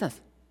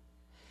vergüenzas.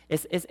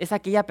 Es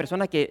aquella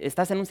persona que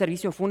estás en un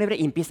servicio fúnebre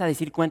y empieza a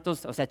decir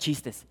cuentos, o sea,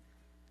 chistes.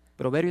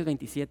 Proverbios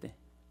 27,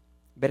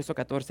 verso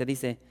 14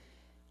 dice,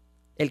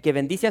 el que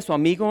bendice a su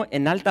amigo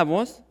en alta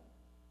voz,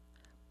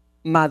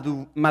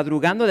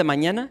 madrugando de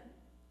mañana,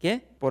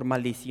 ¿qué? Por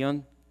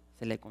maldición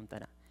se le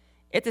contará.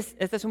 Este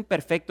es un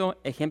perfecto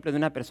ejemplo de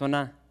una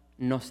persona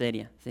no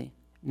seria, ¿sí?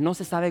 No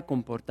se sabe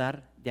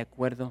comportar de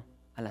acuerdo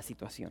a la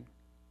situación.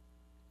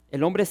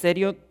 El hombre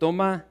serio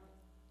toma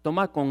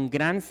con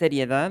gran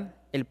seriedad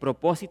el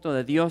propósito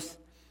de Dios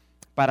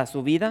para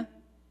su vida,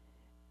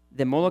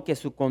 de modo que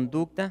su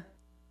conducta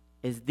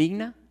es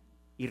digna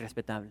y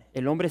respetable.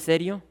 El hombre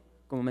serio,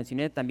 como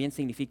mencioné, también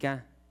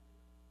significa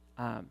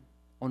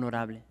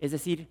honorable. Es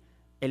decir,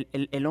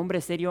 el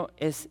hombre serio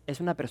es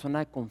una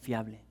persona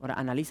confiable. Ahora,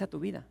 analiza tu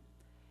vida.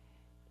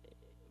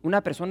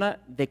 Una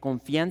persona de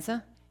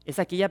confianza es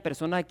aquella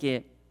persona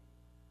que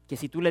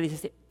si tú le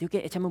dices, tío, que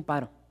échame un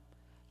paro,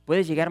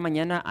 puedes llegar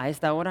mañana a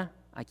esta hora,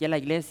 aquí a la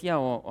iglesia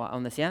o a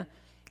donde sea,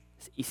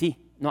 y sí,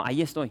 no,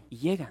 ahí estoy, y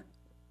llega.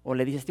 O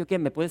le dices, tío, que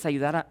me puedes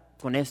ayudar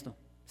con esto,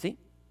 ¿sí?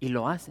 Y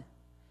lo hace.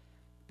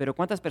 Pero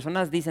 ¿cuántas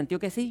personas dicen, tío,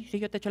 que sí,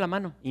 yo te echo la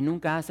mano? Y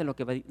nunca hace lo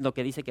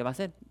que dice que va a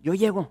hacer. Yo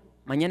llego,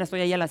 mañana estoy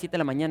ahí a las 7 de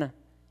la mañana.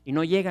 Y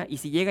no llega, y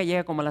si llega,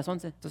 llega como a las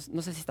 11. Entonces,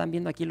 no sé si están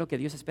viendo aquí lo que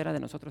Dios espera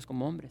de nosotros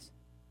como hombres.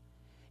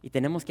 Y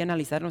tenemos que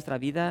analizar nuestra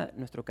vida,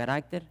 nuestro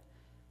carácter,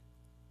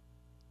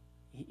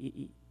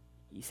 y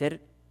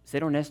ser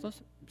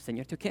honestos.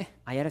 Señor, ¿tío qué?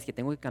 Hay áreas que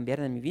tengo que cambiar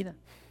en mi vida.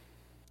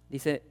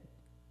 Dice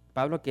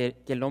Pablo que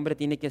el hombre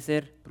tiene que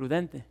ser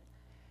prudente.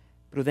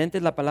 Prudente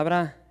es la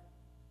palabra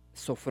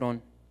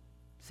sofrón.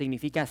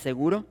 Significa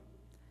seguro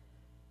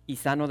y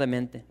sano de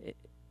mente.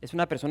 Es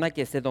una persona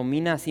que se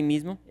domina a sí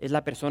mismo. Es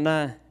la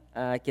persona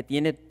que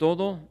tiene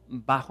todo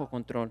bajo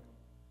control.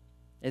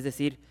 Es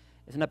decir,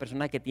 es una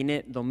persona que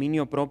tiene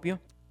dominio propio.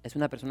 Es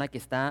una persona que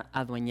está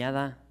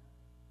adueñada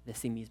de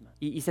sí misma.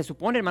 Y se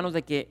supone, hermanos,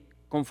 de que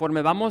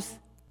conforme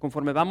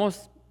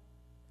vamos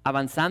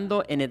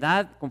avanzando en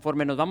edad,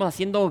 conforme nos vamos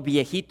haciendo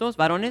viejitos,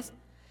 varones,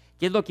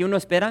 ¿qué es lo que uno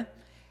espera?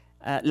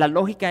 La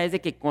lógica es de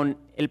que con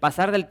el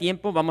pasar del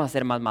tiempo vamos a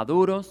ser más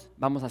maduros,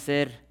 vamos a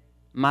ser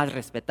más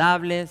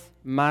respetables,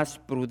 más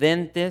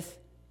prudentes,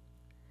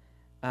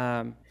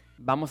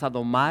 vamos a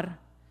domar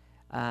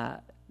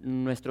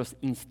nuestros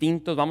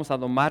instintos, vamos a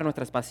domar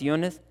nuestras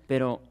pasiones,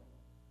 pero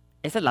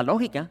esa es la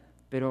lógica.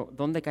 Pero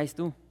 ¿dónde caes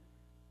tú?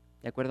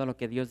 De acuerdo a lo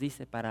que Dios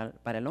dice para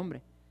el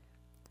hombre.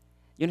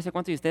 Yo no sé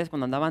cuántos de ustedes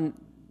cuando andaban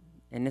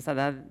en esa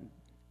edad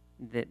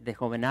de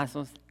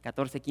jovenazos,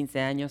 14,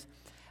 15 años,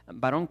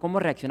 varón, ¿cómo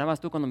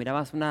reaccionabas tú cuando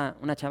mirabas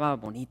una chava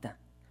bonita?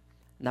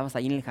 Andabas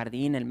ahí en el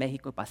jardín en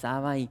México y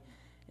pasaba y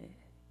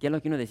 ¿qué es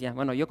lo que uno decía?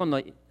 Bueno, yo cuando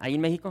ahí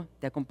en México,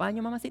 ¿te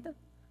acompaño, mamacita?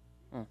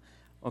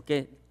 ¿O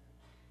qué?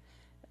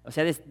 O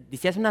sea,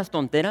 decías unas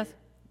tonteras,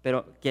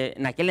 pero que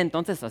en aquel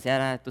entonces, o sea,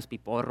 eran tus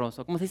piporros,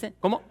 o ¿cómo se dice?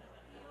 ¿Cómo?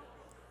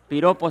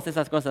 Piropos,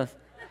 esas cosas.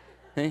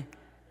 ¿Sí?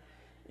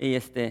 Y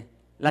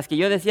las que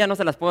yo decía no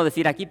se las puedo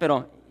decir aquí,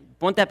 pero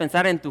ponte a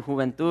pensar en tu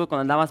juventud,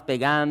 cuando andabas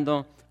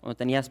pegando, cuando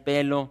tenías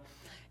pelo,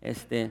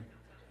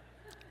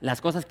 las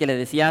cosas que le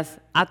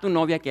decías a tu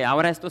novia, que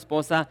ahora es tu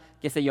esposa,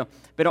 qué sé yo.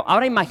 Pero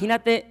ahora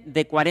imagínate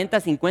de 40,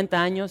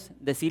 50 años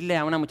decirle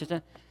a una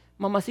muchacha,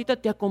 mamacita,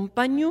 ¿te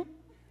acompaño?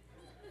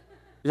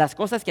 Las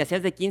cosas que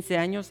hacías de 15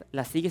 años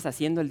las sigues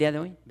haciendo el día de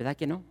hoy, ¿verdad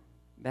que no?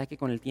 ¿Verdad que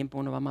con el tiempo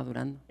uno va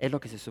madurando? Es lo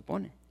que se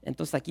supone.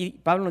 Entonces aquí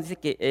Pablo nos dice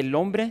que el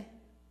hombre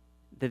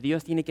de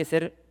Dios tiene que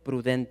ser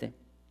prudente.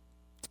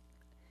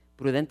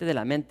 Prudente de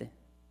la mente.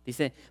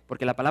 Dice,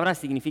 porque la palabra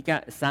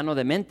significa sano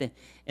de mente.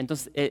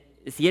 Entonces,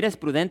 si eres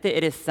prudente,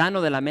 eres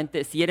sano de la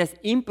mente. Si eres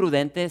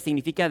imprudente,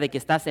 significa de que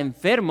estás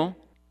enfermo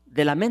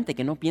de la mente,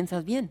 que no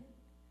piensas bien.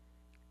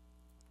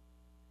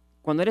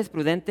 Cuando eres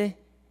prudente,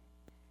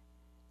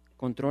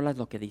 controlas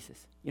lo que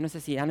dices. Yo no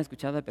sé si han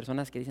escuchado de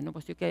personas que dicen, no,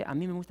 pues yo que a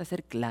mí me gusta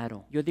ser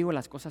claro. Yo digo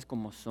las cosas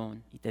como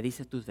son y te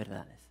dices tus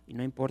verdades. Y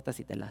no importa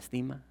si te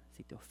lastima,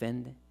 si te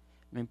ofende,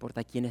 no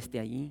importa quién esté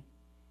allí.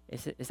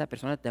 Esa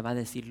persona te va a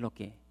decir lo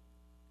que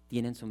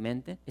tiene en su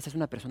mente. Esa es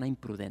una persona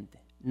imprudente.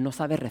 No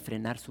sabe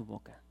refrenar su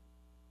boca.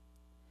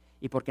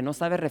 Y porque no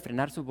sabe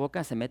refrenar su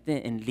boca, se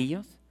mete en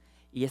líos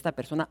y esta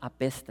persona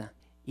apesta.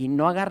 Y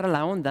no agarra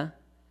la onda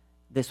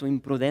de su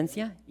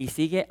imprudencia y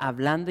sigue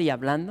hablando y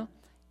hablando,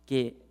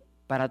 que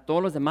para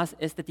todos los demás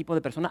este tipo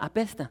de persona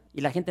apesta. Y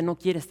la gente no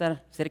quiere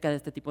estar cerca de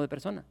este tipo de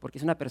persona, porque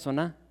es una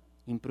persona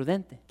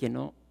imprudente, que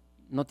no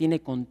tiene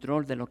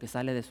control de lo que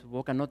sale de su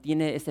boca, no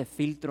tiene ese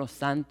filtro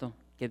santo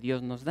que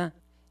Dios nos da.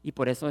 Y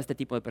por eso este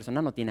tipo de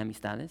persona no tiene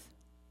amistades.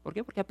 ¿Por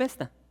qué? Porque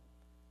apesta.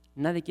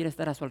 Nadie quiere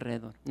estar a su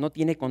alrededor. No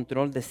tiene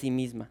control de sí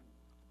misma.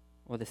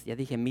 Ya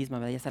dije misma,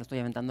 ¿verdad? Ya se la estoy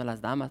aventando a las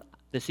damas.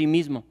 De sí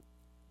mismo.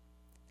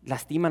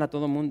 Lastiman a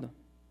todo mundo.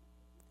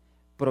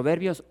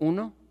 Proverbios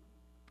 1,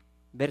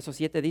 verso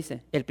 7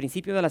 dice, el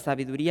principio de la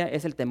sabiduría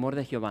es el temor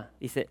de Jehová.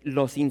 Dice,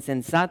 los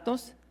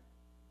insensatos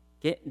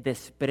que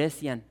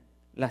desprecian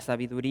la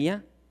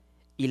sabiduría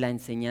y la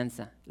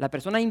enseñanza. La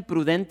persona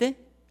imprudente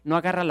no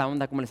agarra la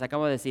onda, como les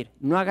acabo de decir.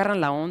 No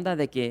agarran la onda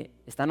de que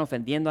están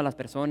ofendiendo a las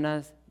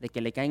personas, de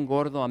que le caen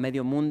gordo a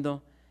medio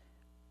mundo,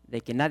 de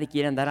que nadie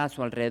quiere andar a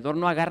su alrededor.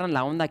 No agarran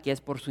la onda que es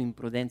por su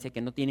imprudencia,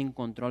 que no tienen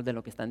control de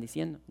lo que están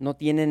diciendo. No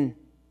tienen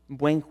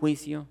buen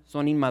juicio,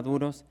 son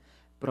inmaduros.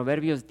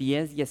 Proverbios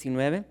 10,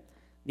 19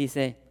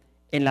 dice,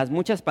 en las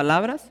muchas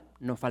palabras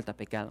no falta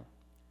pecado,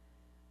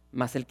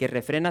 mas el que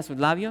refrena sus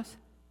labios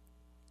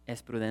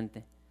es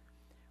prudente.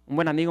 Un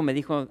buen amigo me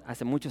dijo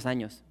hace muchos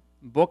años,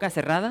 boca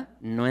cerrada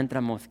no entra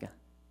mosca.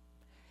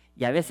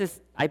 Y a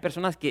veces hay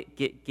personas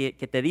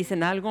que te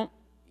dicen algo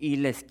y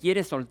les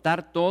quieres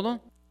soltar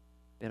todo,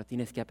 pero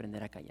tienes que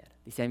aprender a callar.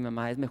 Dice a mi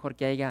mamá, es mejor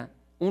que haya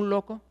un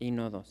loco y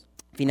no dos.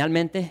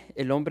 Finalmente,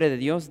 el hombre de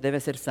Dios debe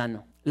ser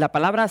sano. La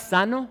palabra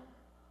sano,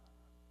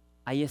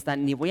 ahí está,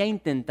 ni voy a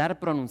intentar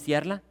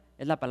pronunciarla,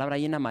 es la palabra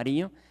ahí en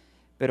amarillo,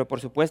 pero por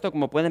supuesto,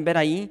 como pueden ver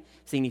ahí,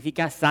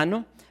 significa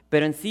sano,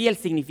 pero en sí el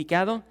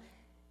significado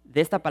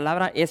de esta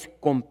palabra es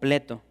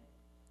completo.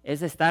 Es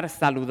de estar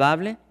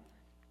saludable,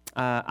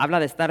 habla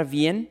de estar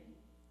bien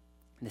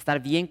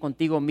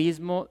contigo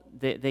mismo,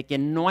 de que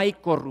no hay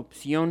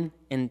corrupción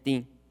en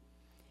ti.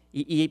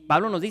 Y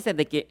Pablo nos dice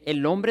de que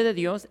el hombre de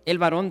Dios, el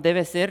varón,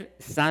 debe ser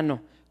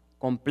sano,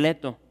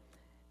 completo,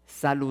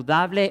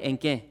 saludable ¿en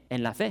qué?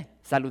 En la fe,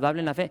 saludable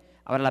en la fe.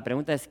 Ahora la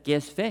pregunta es, ¿qué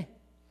es fe?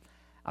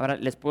 Ahora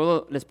les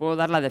puedo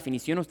dar la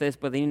definición. Ustedes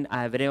pueden ir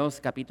a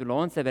Hebreos capítulo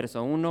 11,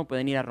 verso 1,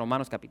 pueden ir a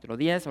Romanos capítulo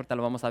 10, ahorita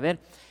lo vamos a ver.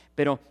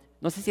 Pero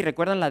no sé si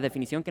recuerdan la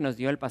definición que nos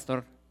dio el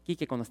pastor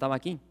Quique cuando estaba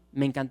aquí.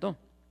 Me encantó,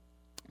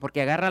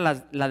 porque agarra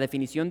la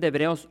definición de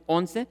Hebreos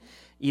 11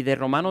 y de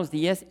Romanos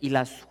 10 y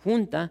las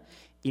junta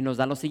y nos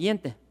da lo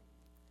siguiente.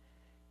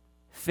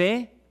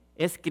 Fe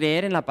es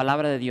creer en la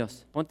palabra de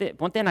Dios.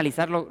 Ponte a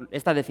analizar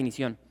esta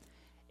definición.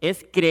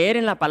 Es creer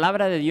en la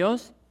palabra de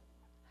Dios,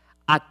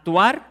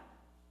 actuar,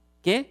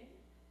 ¿qué?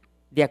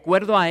 De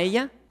acuerdo a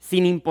ella,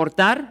 sin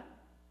importar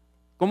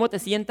cómo te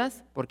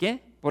sientas. ¿Por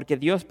qué? Porque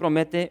Dios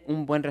promete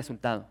un buen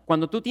resultado.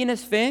 Cuando tú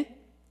tienes fe,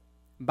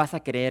 vas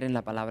a creer en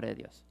la palabra de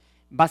Dios.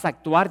 Vas a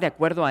actuar de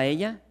acuerdo a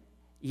ella.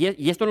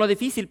 Y esto es lo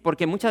difícil,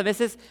 porque muchas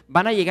veces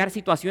van a llegar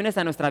situaciones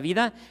a nuestra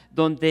vida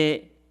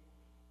donde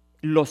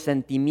los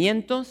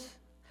sentimientos,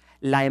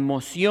 la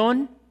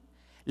emoción,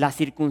 las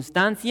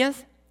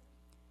circunstancias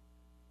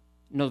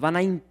nos van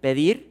a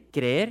impedir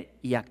creer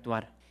y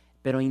actuar.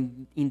 Pero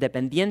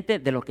independiente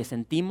de lo que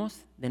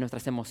sentimos, de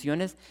nuestras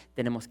emociones,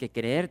 tenemos que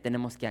creer,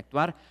 tenemos que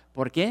actuar.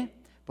 ¿Por qué?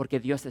 Porque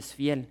Dios es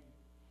fiel.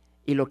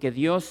 Y lo que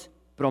Dios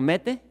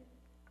promete,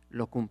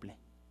 lo cumple.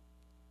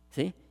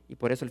 ¿Sí? Y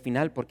por eso al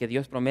final, porque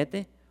Dios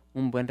promete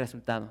un buen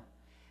resultado.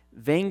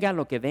 Venga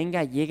lo que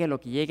venga, llegue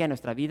lo que llegue a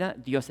nuestra vida,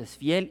 Dios es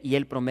fiel y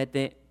Él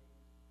promete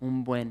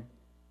un buen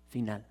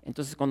final.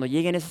 Entonces, cuando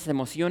lleguen esas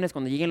emociones,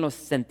 cuando lleguen los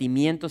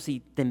sentimientos y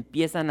te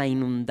empiezan a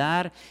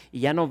inundar y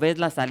ya no ves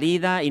la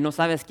salida y no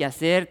sabes qué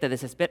hacer, te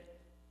desesperas,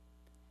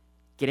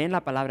 cree en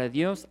la palabra de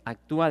Dios,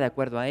 actúa de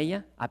acuerdo a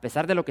ella, a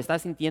pesar de lo que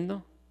estás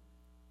sintiendo,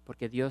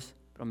 porque Dios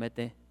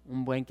promete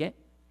un buen ¿qué?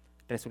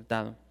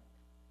 Resultado.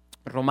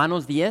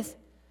 Romanos 10,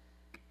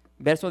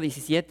 verso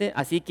 17,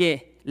 así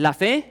que la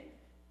fe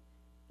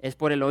es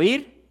por el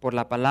oír, por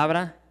la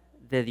palabra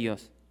de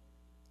Dios.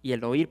 Y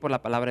el oír por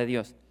la palabra de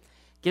Dios.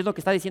 ¿Qué es lo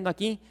que está diciendo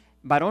aquí?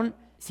 Varón,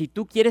 si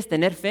tú quieres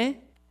tener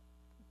fe,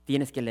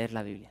 tienes que leer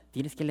la Biblia.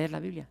 Tienes que leer la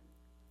Biblia.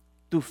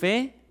 Tu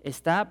fe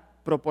está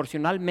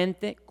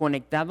proporcionalmente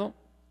conectado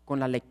con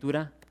la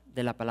lectura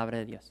de la palabra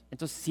de Dios.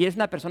 Entonces, si eres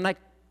una persona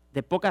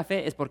de poca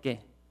fe, es porque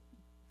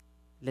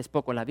lees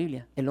poco la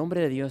Biblia. El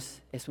hombre de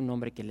Dios es un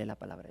hombre que lee la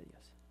palabra de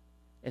Dios.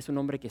 Es un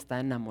hombre que está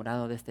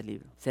enamorado de este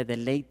libro. Se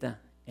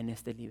deleita en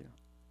este libro.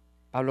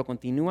 Pablo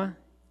continúa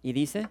y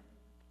dice,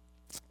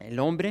 el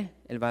hombre,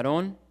 el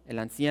varón, el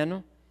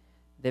anciano,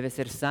 debe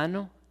ser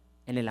sano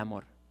en el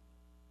amor.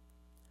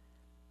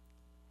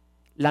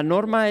 La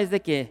norma es de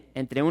que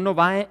entre uno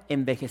va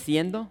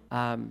envejeciendo,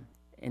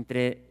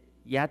 entre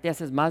ya te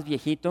haces más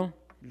viejito,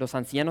 los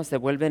ancianos se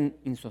vuelven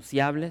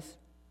insociables,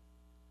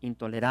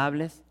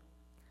 intolerables,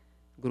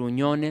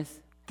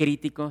 gruñones,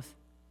 críticos.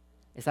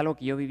 Es algo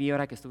que yo viví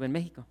ahora que estuve en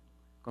México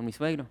con mi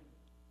suegro.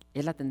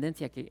 Es la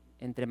tendencia que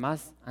entre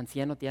más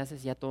anciano te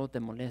haces, ya todo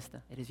te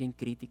molesta. Eres bien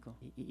crítico.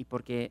 Y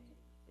porque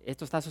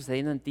esto está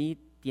sucediendo en ti,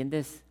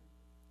 tiendes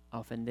a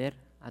ofender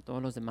a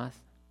todos los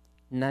demás.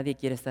 Nadie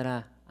quiere estar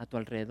a tu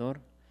alrededor.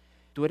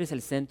 Tú eres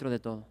el centro de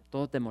todo.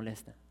 Todo te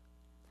molesta.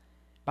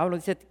 Pablo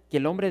dice que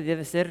el hombre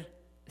debe ser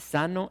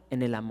sano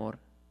en el amor.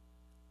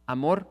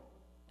 Amor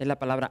es la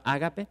palabra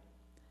ágape.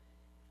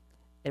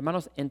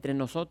 Hermanos,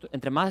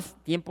 entre más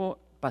tiempo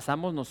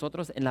pasamos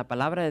nosotros en la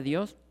palabra de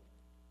Dios,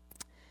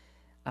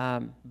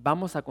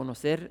 vamos a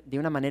conocer de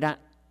una manera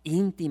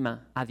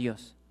íntima a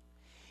Dios.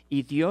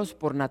 Y Dios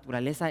por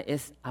naturaleza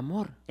es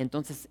amor.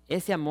 Entonces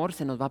ese amor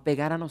se nos va a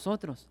pegar a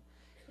nosotros.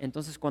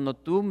 Entonces cuando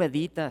tú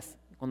meditas,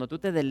 cuando tú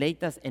te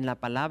deleitas en la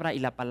palabra y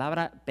la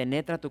palabra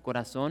penetra tu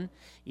corazón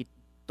y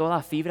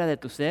toda fibra de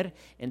tu ser,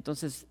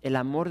 entonces el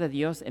amor de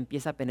Dios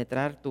empieza a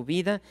penetrar tu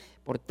vida.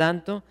 Por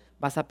tanto,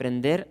 vas a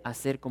aprender a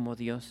ser como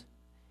Dios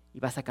y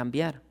vas a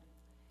cambiar.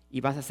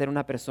 Y vas a ser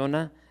una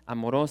persona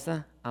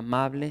amorosa,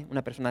 amable,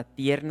 una persona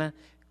tierna,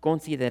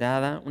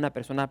 considerada, una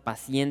persona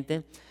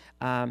paciente.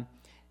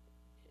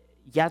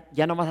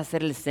 Ya no vas a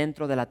ser el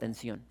centro de la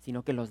atención,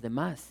 sino que los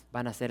demás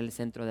van a ser el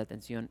centro de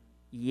atención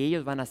y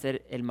ellos van a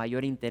ser el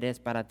mayor interés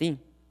para ti.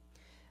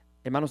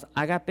 Hermanos,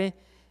 ágape,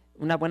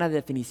 una buena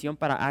definición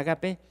para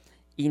ágape,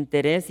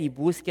 interés y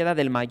búsqueda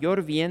del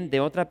mayor bien de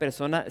otra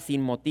persona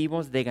sin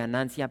motivos de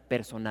ganancia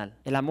personal.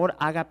 El amor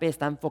ágape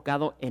está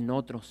enfocado en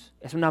otros.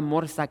 Es un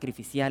amor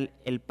sacrificial.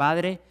 El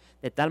Padre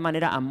de tal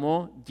manera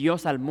amó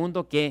Dios al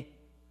mundo que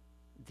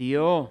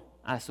dio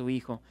a su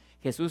Hijo.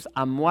 Jesús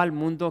amó al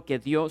mundo que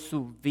dio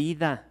su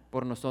vida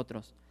por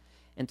nosotros.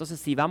 Entonces,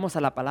 si vamos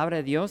a la palabra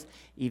de Dios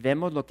y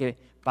vemos lo que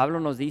Pablo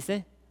nos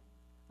dice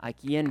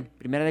aquí en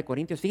 1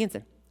 Corintios,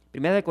 fíjense,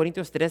 1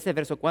 Corintios 13,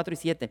 verso 4 y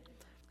 7.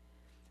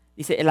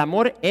 Dice, el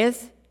amor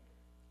es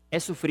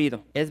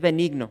sufrido, es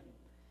benigno.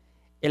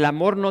 El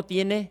amor no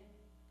tiene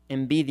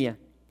envidia.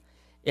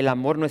 El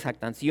amor no es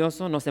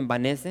jactancioso, no se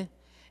envanece,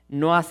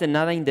 no hace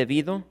nada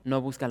indebido,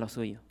 no busca lo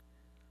suyo.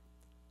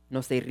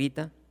 No se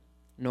irrita,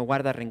 no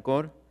guarda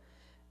rencor,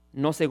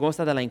 no se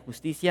goza de la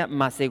injusticia,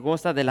 mas se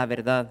goza de la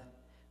verdad.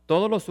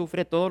 Todo lo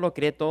sufre, todo lo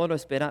cree, todo lo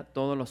espera,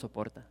 todo lo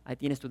soporta. Ahí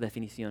tienes tu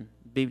definición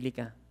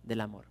bíblica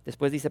del amor.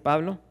 Después dice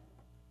Pablo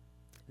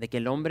de que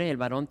el hombre, el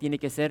varón, tiene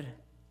que ser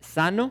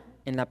sano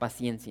en la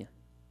paciencia.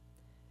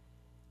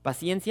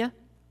 Paciencia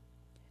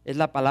es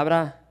la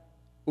palabra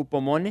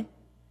upomone,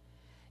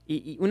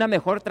 y una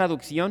mejor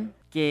traducción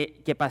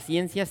que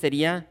paciencia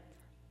sería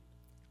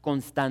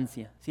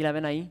constancia. ¿Sí la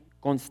ven ahí?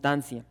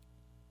 Constancia.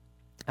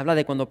 Habla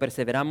de cuando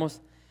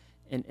perseveramos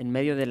en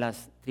medio de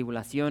las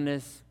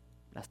tribulaciones,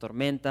 las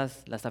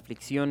tormentas, las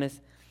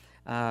aflicciones,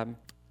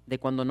 de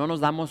cuando no nos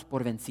damos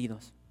por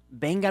vencidos.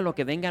 Venga lo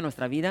que venga a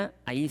nuestra vida,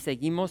 ahí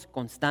seguimos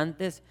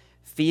constantes,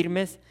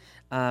 firmes.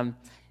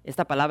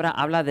 Esta palabra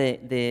habla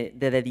de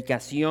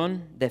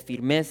dedicación, de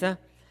firmeza.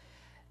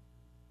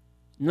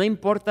 No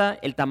importa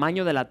el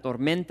tamaño de la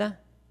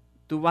tormenta,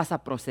 tú vas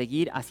a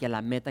proseguir hacia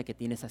la meta que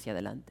tienes hacia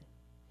adelante.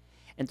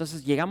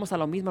 Entonces llegamos a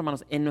lo mismo,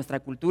 hermanos. En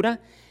nuestra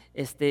cultura,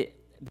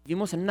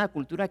 vivimos en una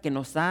cultura que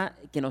nos ha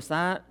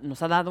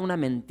dado una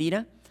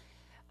mentira,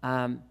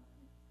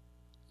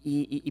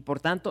 y por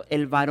tanto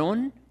el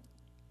varón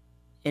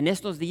en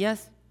estos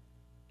días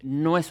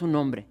no es un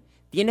hombre.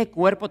 Tiene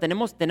cuerpo,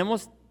 tenemos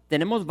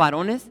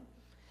varones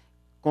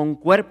con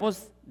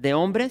cuerpos de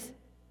hombres,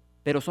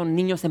 pero son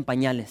niños en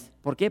pañales.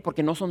 ¿Por qué?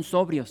 Porque no son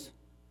sobrios,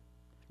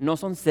 no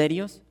son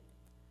serios,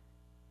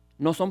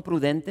 no son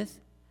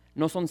prudentes,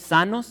 no son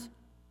sanos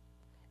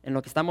en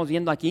lo que estamos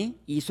viendo aquí,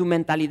 y su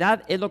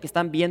mentalidad es lo que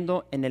están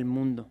viendo en el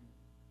mundo,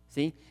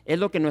 ¿sí? Es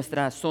lo que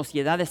nuestra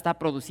sociedad está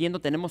produciendo.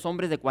 Tenemos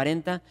hombres de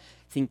 40,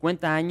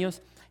 50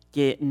 años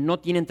que no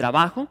tienen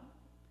trabajo,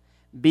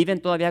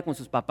 viven todavía con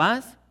sus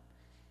papás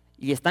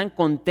y están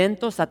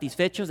contentos,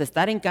 satisfechos de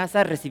estar en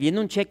casa, recibiendo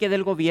un cheque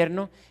del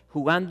gobierno,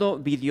 jugando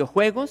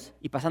videojuegos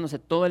y pasándose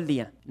todo el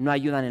día. No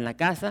ayudan en la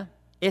casa.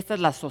 Esta es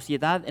la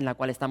sociedad en la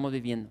cual estamos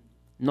viviendo.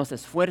 No se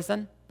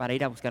esfuerzan para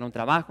ir a buscar un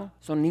trabajo.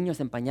 Son niños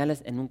en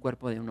pañales en un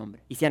cuerpo de un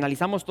hombre. Y si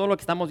analizamos todo lo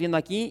que estamos viendo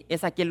aquí,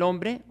 es aquel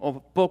hombre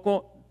o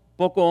poco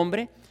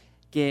hombre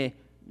que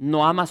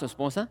no ama a su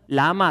esposa,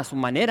 la ama a su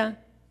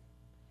manera,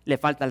 le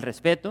falta el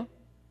respeto.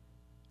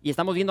 Y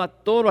estamos viendo a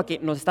todo lo que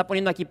nos está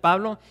poniendo aquí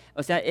Pablo.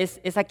 O sea,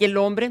 es aquel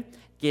hombre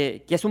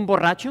que es un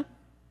borracho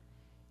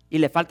y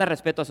le falta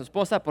respeto a su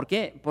esposa. ¿Por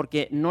qué?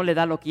 Porque no le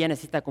da lo que ella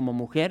necesita como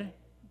mujer,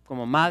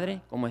 como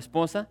madre, como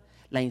esposa.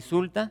 La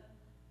insulta,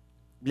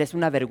 le es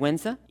una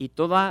vergüenza, y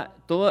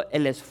todo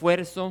el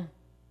esfuerzo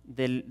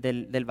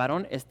del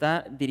varón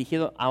está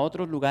dirigido a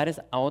otros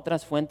lugares, a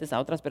otras fuentes, a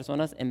otras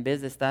personas, en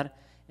vez de estar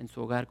en su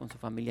hogar, con su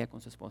familia,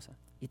 con su esposa.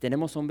 Y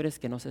tenemos hombres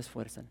que no se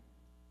esfuerzan,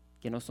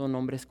 que no son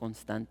hombres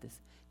constantes,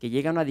 que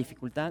llegan a una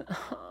dificultad,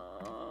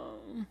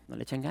 no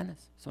le echan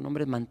ganas, son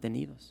hombres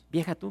mantenidos.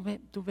 Vieja, tú ve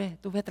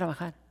a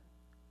trabajar,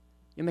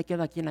 yo me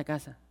quedo aquí en la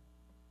casa,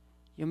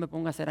 yo me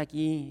pongo a hacer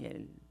aquí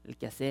el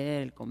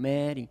quehacer, el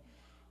comer, y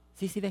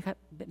sí, vieja,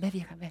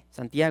 ve.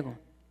 Santiago,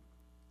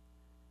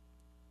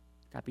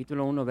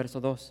 capítulo 1, verso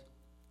 2,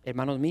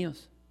 hermanos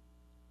míos,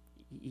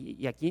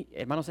 y aquí,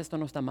 hermanos, esto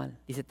no está mal.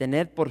 Dice,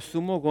 tened por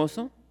sumo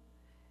gozo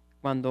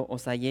cuando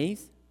os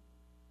halléis,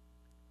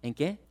 ¿en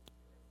qué?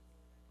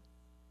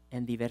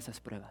 En diversas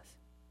pruebas.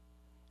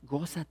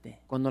 Gózate.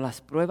 Cuando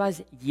las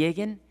pruebas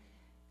lleguen,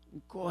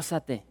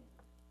 gózate.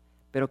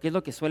 Pero ¿qué es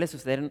lo que suele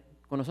suceder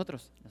con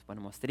nosotros? Nos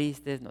ponemos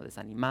tristes, nos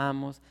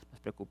desanimamos,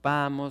 nos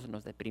preocupamos,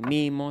 nos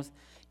deprimimos.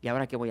 ¿Y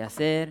ahora qué voy a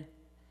hacer?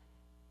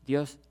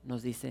 Dios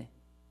nos dice,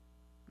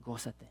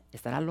 gózate.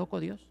 ¿Estará loco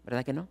Dios?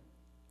 ¿Verdad que no?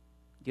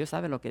 Dios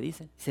sabe lo que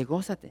dice. Dice,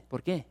 gózate.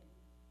 ¿Por qué?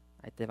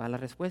 Ahí te va la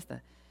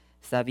respuesta.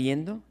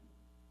 Sabiendo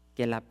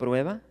que la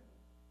prueba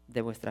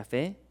de vuestra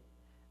fe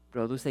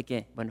produce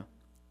 ¿qué? Bueno,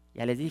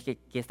 ya les dije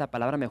que esta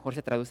palabra mejor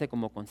se traduce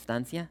como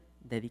constancia,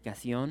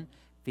 dedicación,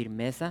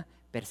 firmeza,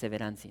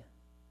 perseverancia.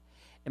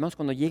 Hermanos,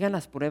 cuando llegan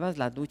las pruebas,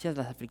 las luchas,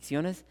 las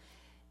aflicciones,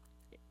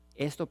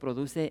 esto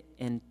produce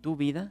en tu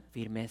vida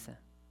firmeza,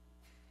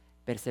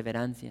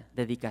 perseverancia,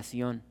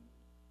 dedicación,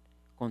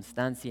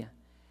 constancia.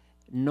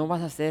 No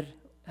vas a ser,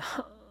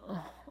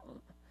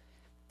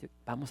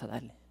 vamos a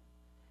darle.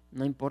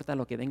 No importa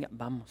lo que venga,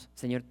 vamos.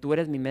 Señor, tú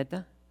eres mi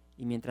meta,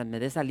 y mientras me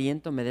des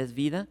aliento, me des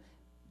vida,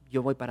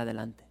 yo voy para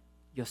adelante.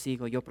 Yo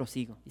sigo, yo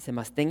prosigo. Y se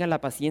mantenga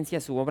la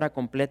paciencia su obra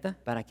completa.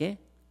 ¿Para qué?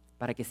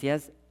 Para que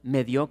seas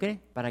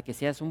mediocre, para que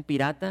seas un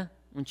pirata,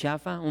 un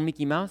chafa, un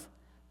Mickey Mouse,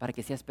 para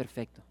que seas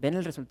perfecto. ¿Ven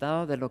el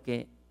resultado de lo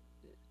que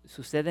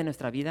sucede en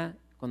nuestra vida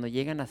cuando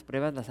llegan las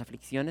pruebas, las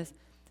aflicciones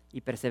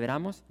y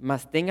perseveramos?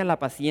 Mantenga la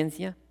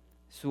paciencia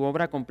su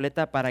obra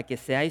completa para que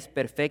seáis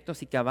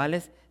perfectos y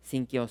cabales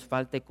sin que os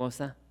falte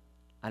cosa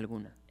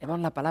alguna.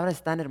 Hermano, la palabra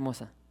es tan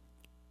hermosa.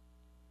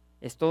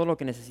 Es todo lo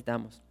que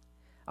necesitamos.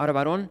 Ahora,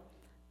 varón,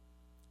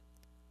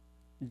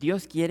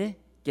 Dios quiere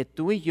que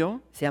tú y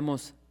yo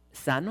seamos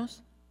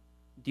sanos.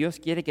 Dios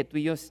quiere que tú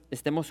y yo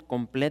estemos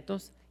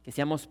completos, que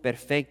seamos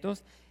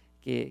perfectos,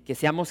 que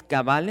seamos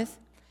cabales,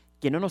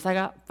 que no nos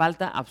haga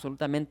falta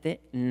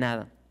absolutamente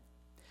nada.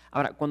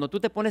 Ahora, cuando tú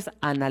te pones a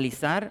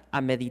analizar,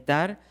 a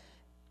meditar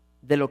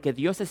de lo que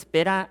Dios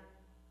espera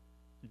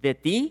de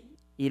ti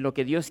y lo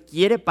que Dios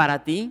quiere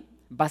para ti,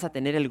 vas a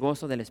tener el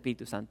gozo del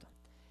Espíritu Santo.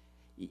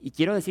 Y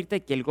quiero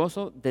decirte que el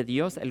gozo de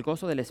Dios, el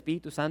gozo del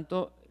Espíritu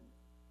Santo,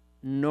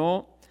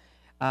 no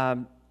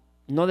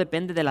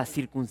depende de las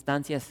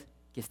circunstancias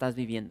que estás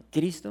viviendo.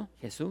 Cristo,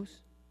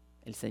 Jesús,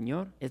 el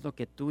Señor, es lo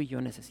que tú y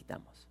yo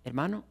necesitamos.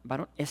 Hermano,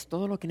 varón, es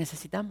todo lo que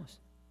necesitamos.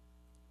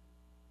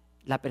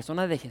 La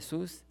persona de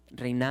Jesús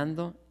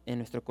reinando en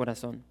nuestro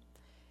corazón.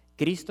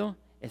 Cristo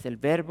es el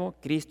verbo,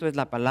 Cristo es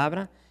la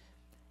palabra.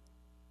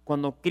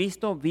 Cuando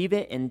Cristo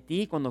vive en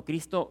ti, cuando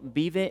Cristo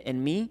vive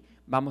en mí,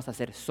 vamos a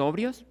ser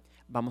sobrios,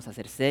 vamos a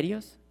ser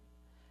serios,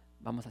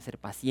 vamos a ser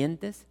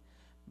pacientes,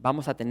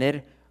 vamos a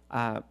tener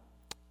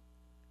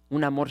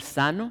un amor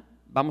sano,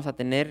 vamos a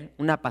tener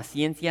una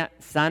paciencia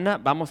sana,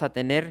 vamos a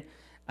tener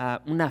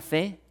una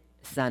fe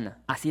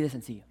sana. Así de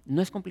sencillo.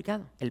 No es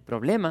complicado. El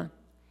problema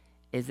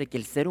es de que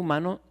el ser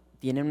humano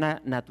tiene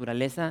una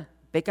naturaleza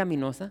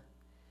pecaminosa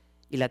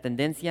y la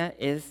tendencia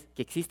es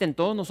que existe en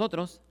todos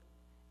nosotros,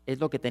 es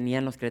lo que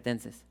tenían los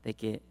cretenses, de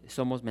que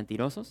somos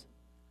mentirosos,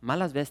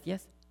 malas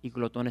bestias y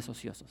glotones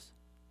ociosos.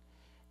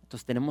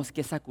 Entonces tenemos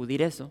que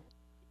sacudir eso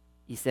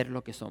y ser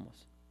lo que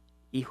somos.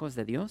 Hijos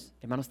de Dios,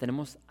 hermanos,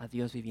 tenemos a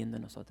Dios viviendo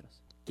en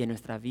nosotros. Que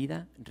nuestra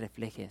vida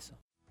refleje eso.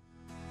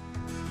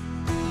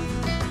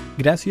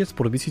 Gracias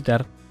por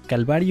visitar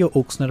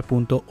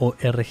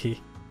calvariooxnard.org.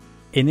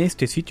 En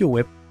este sitio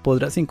web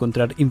podrás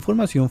encontrar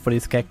información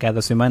fresca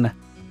cada semana,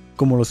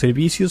 como los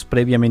servicios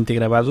previamente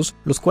grabados,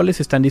 los cuales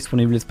están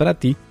disponibles para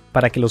ti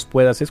para que los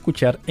puedas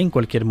escuchar en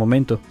cualquier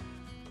momento.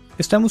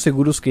 Estamos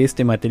seguros que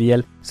este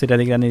material será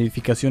de gran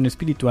edificación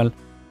espiritual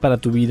para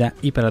tu vida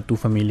y para tu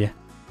familia.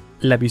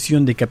 La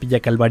visión de Capilla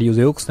Calvario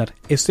de Oxnard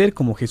es ser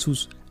como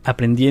Jesús,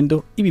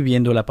 aprendiendo y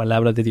viviendo la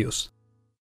palabra de Dios.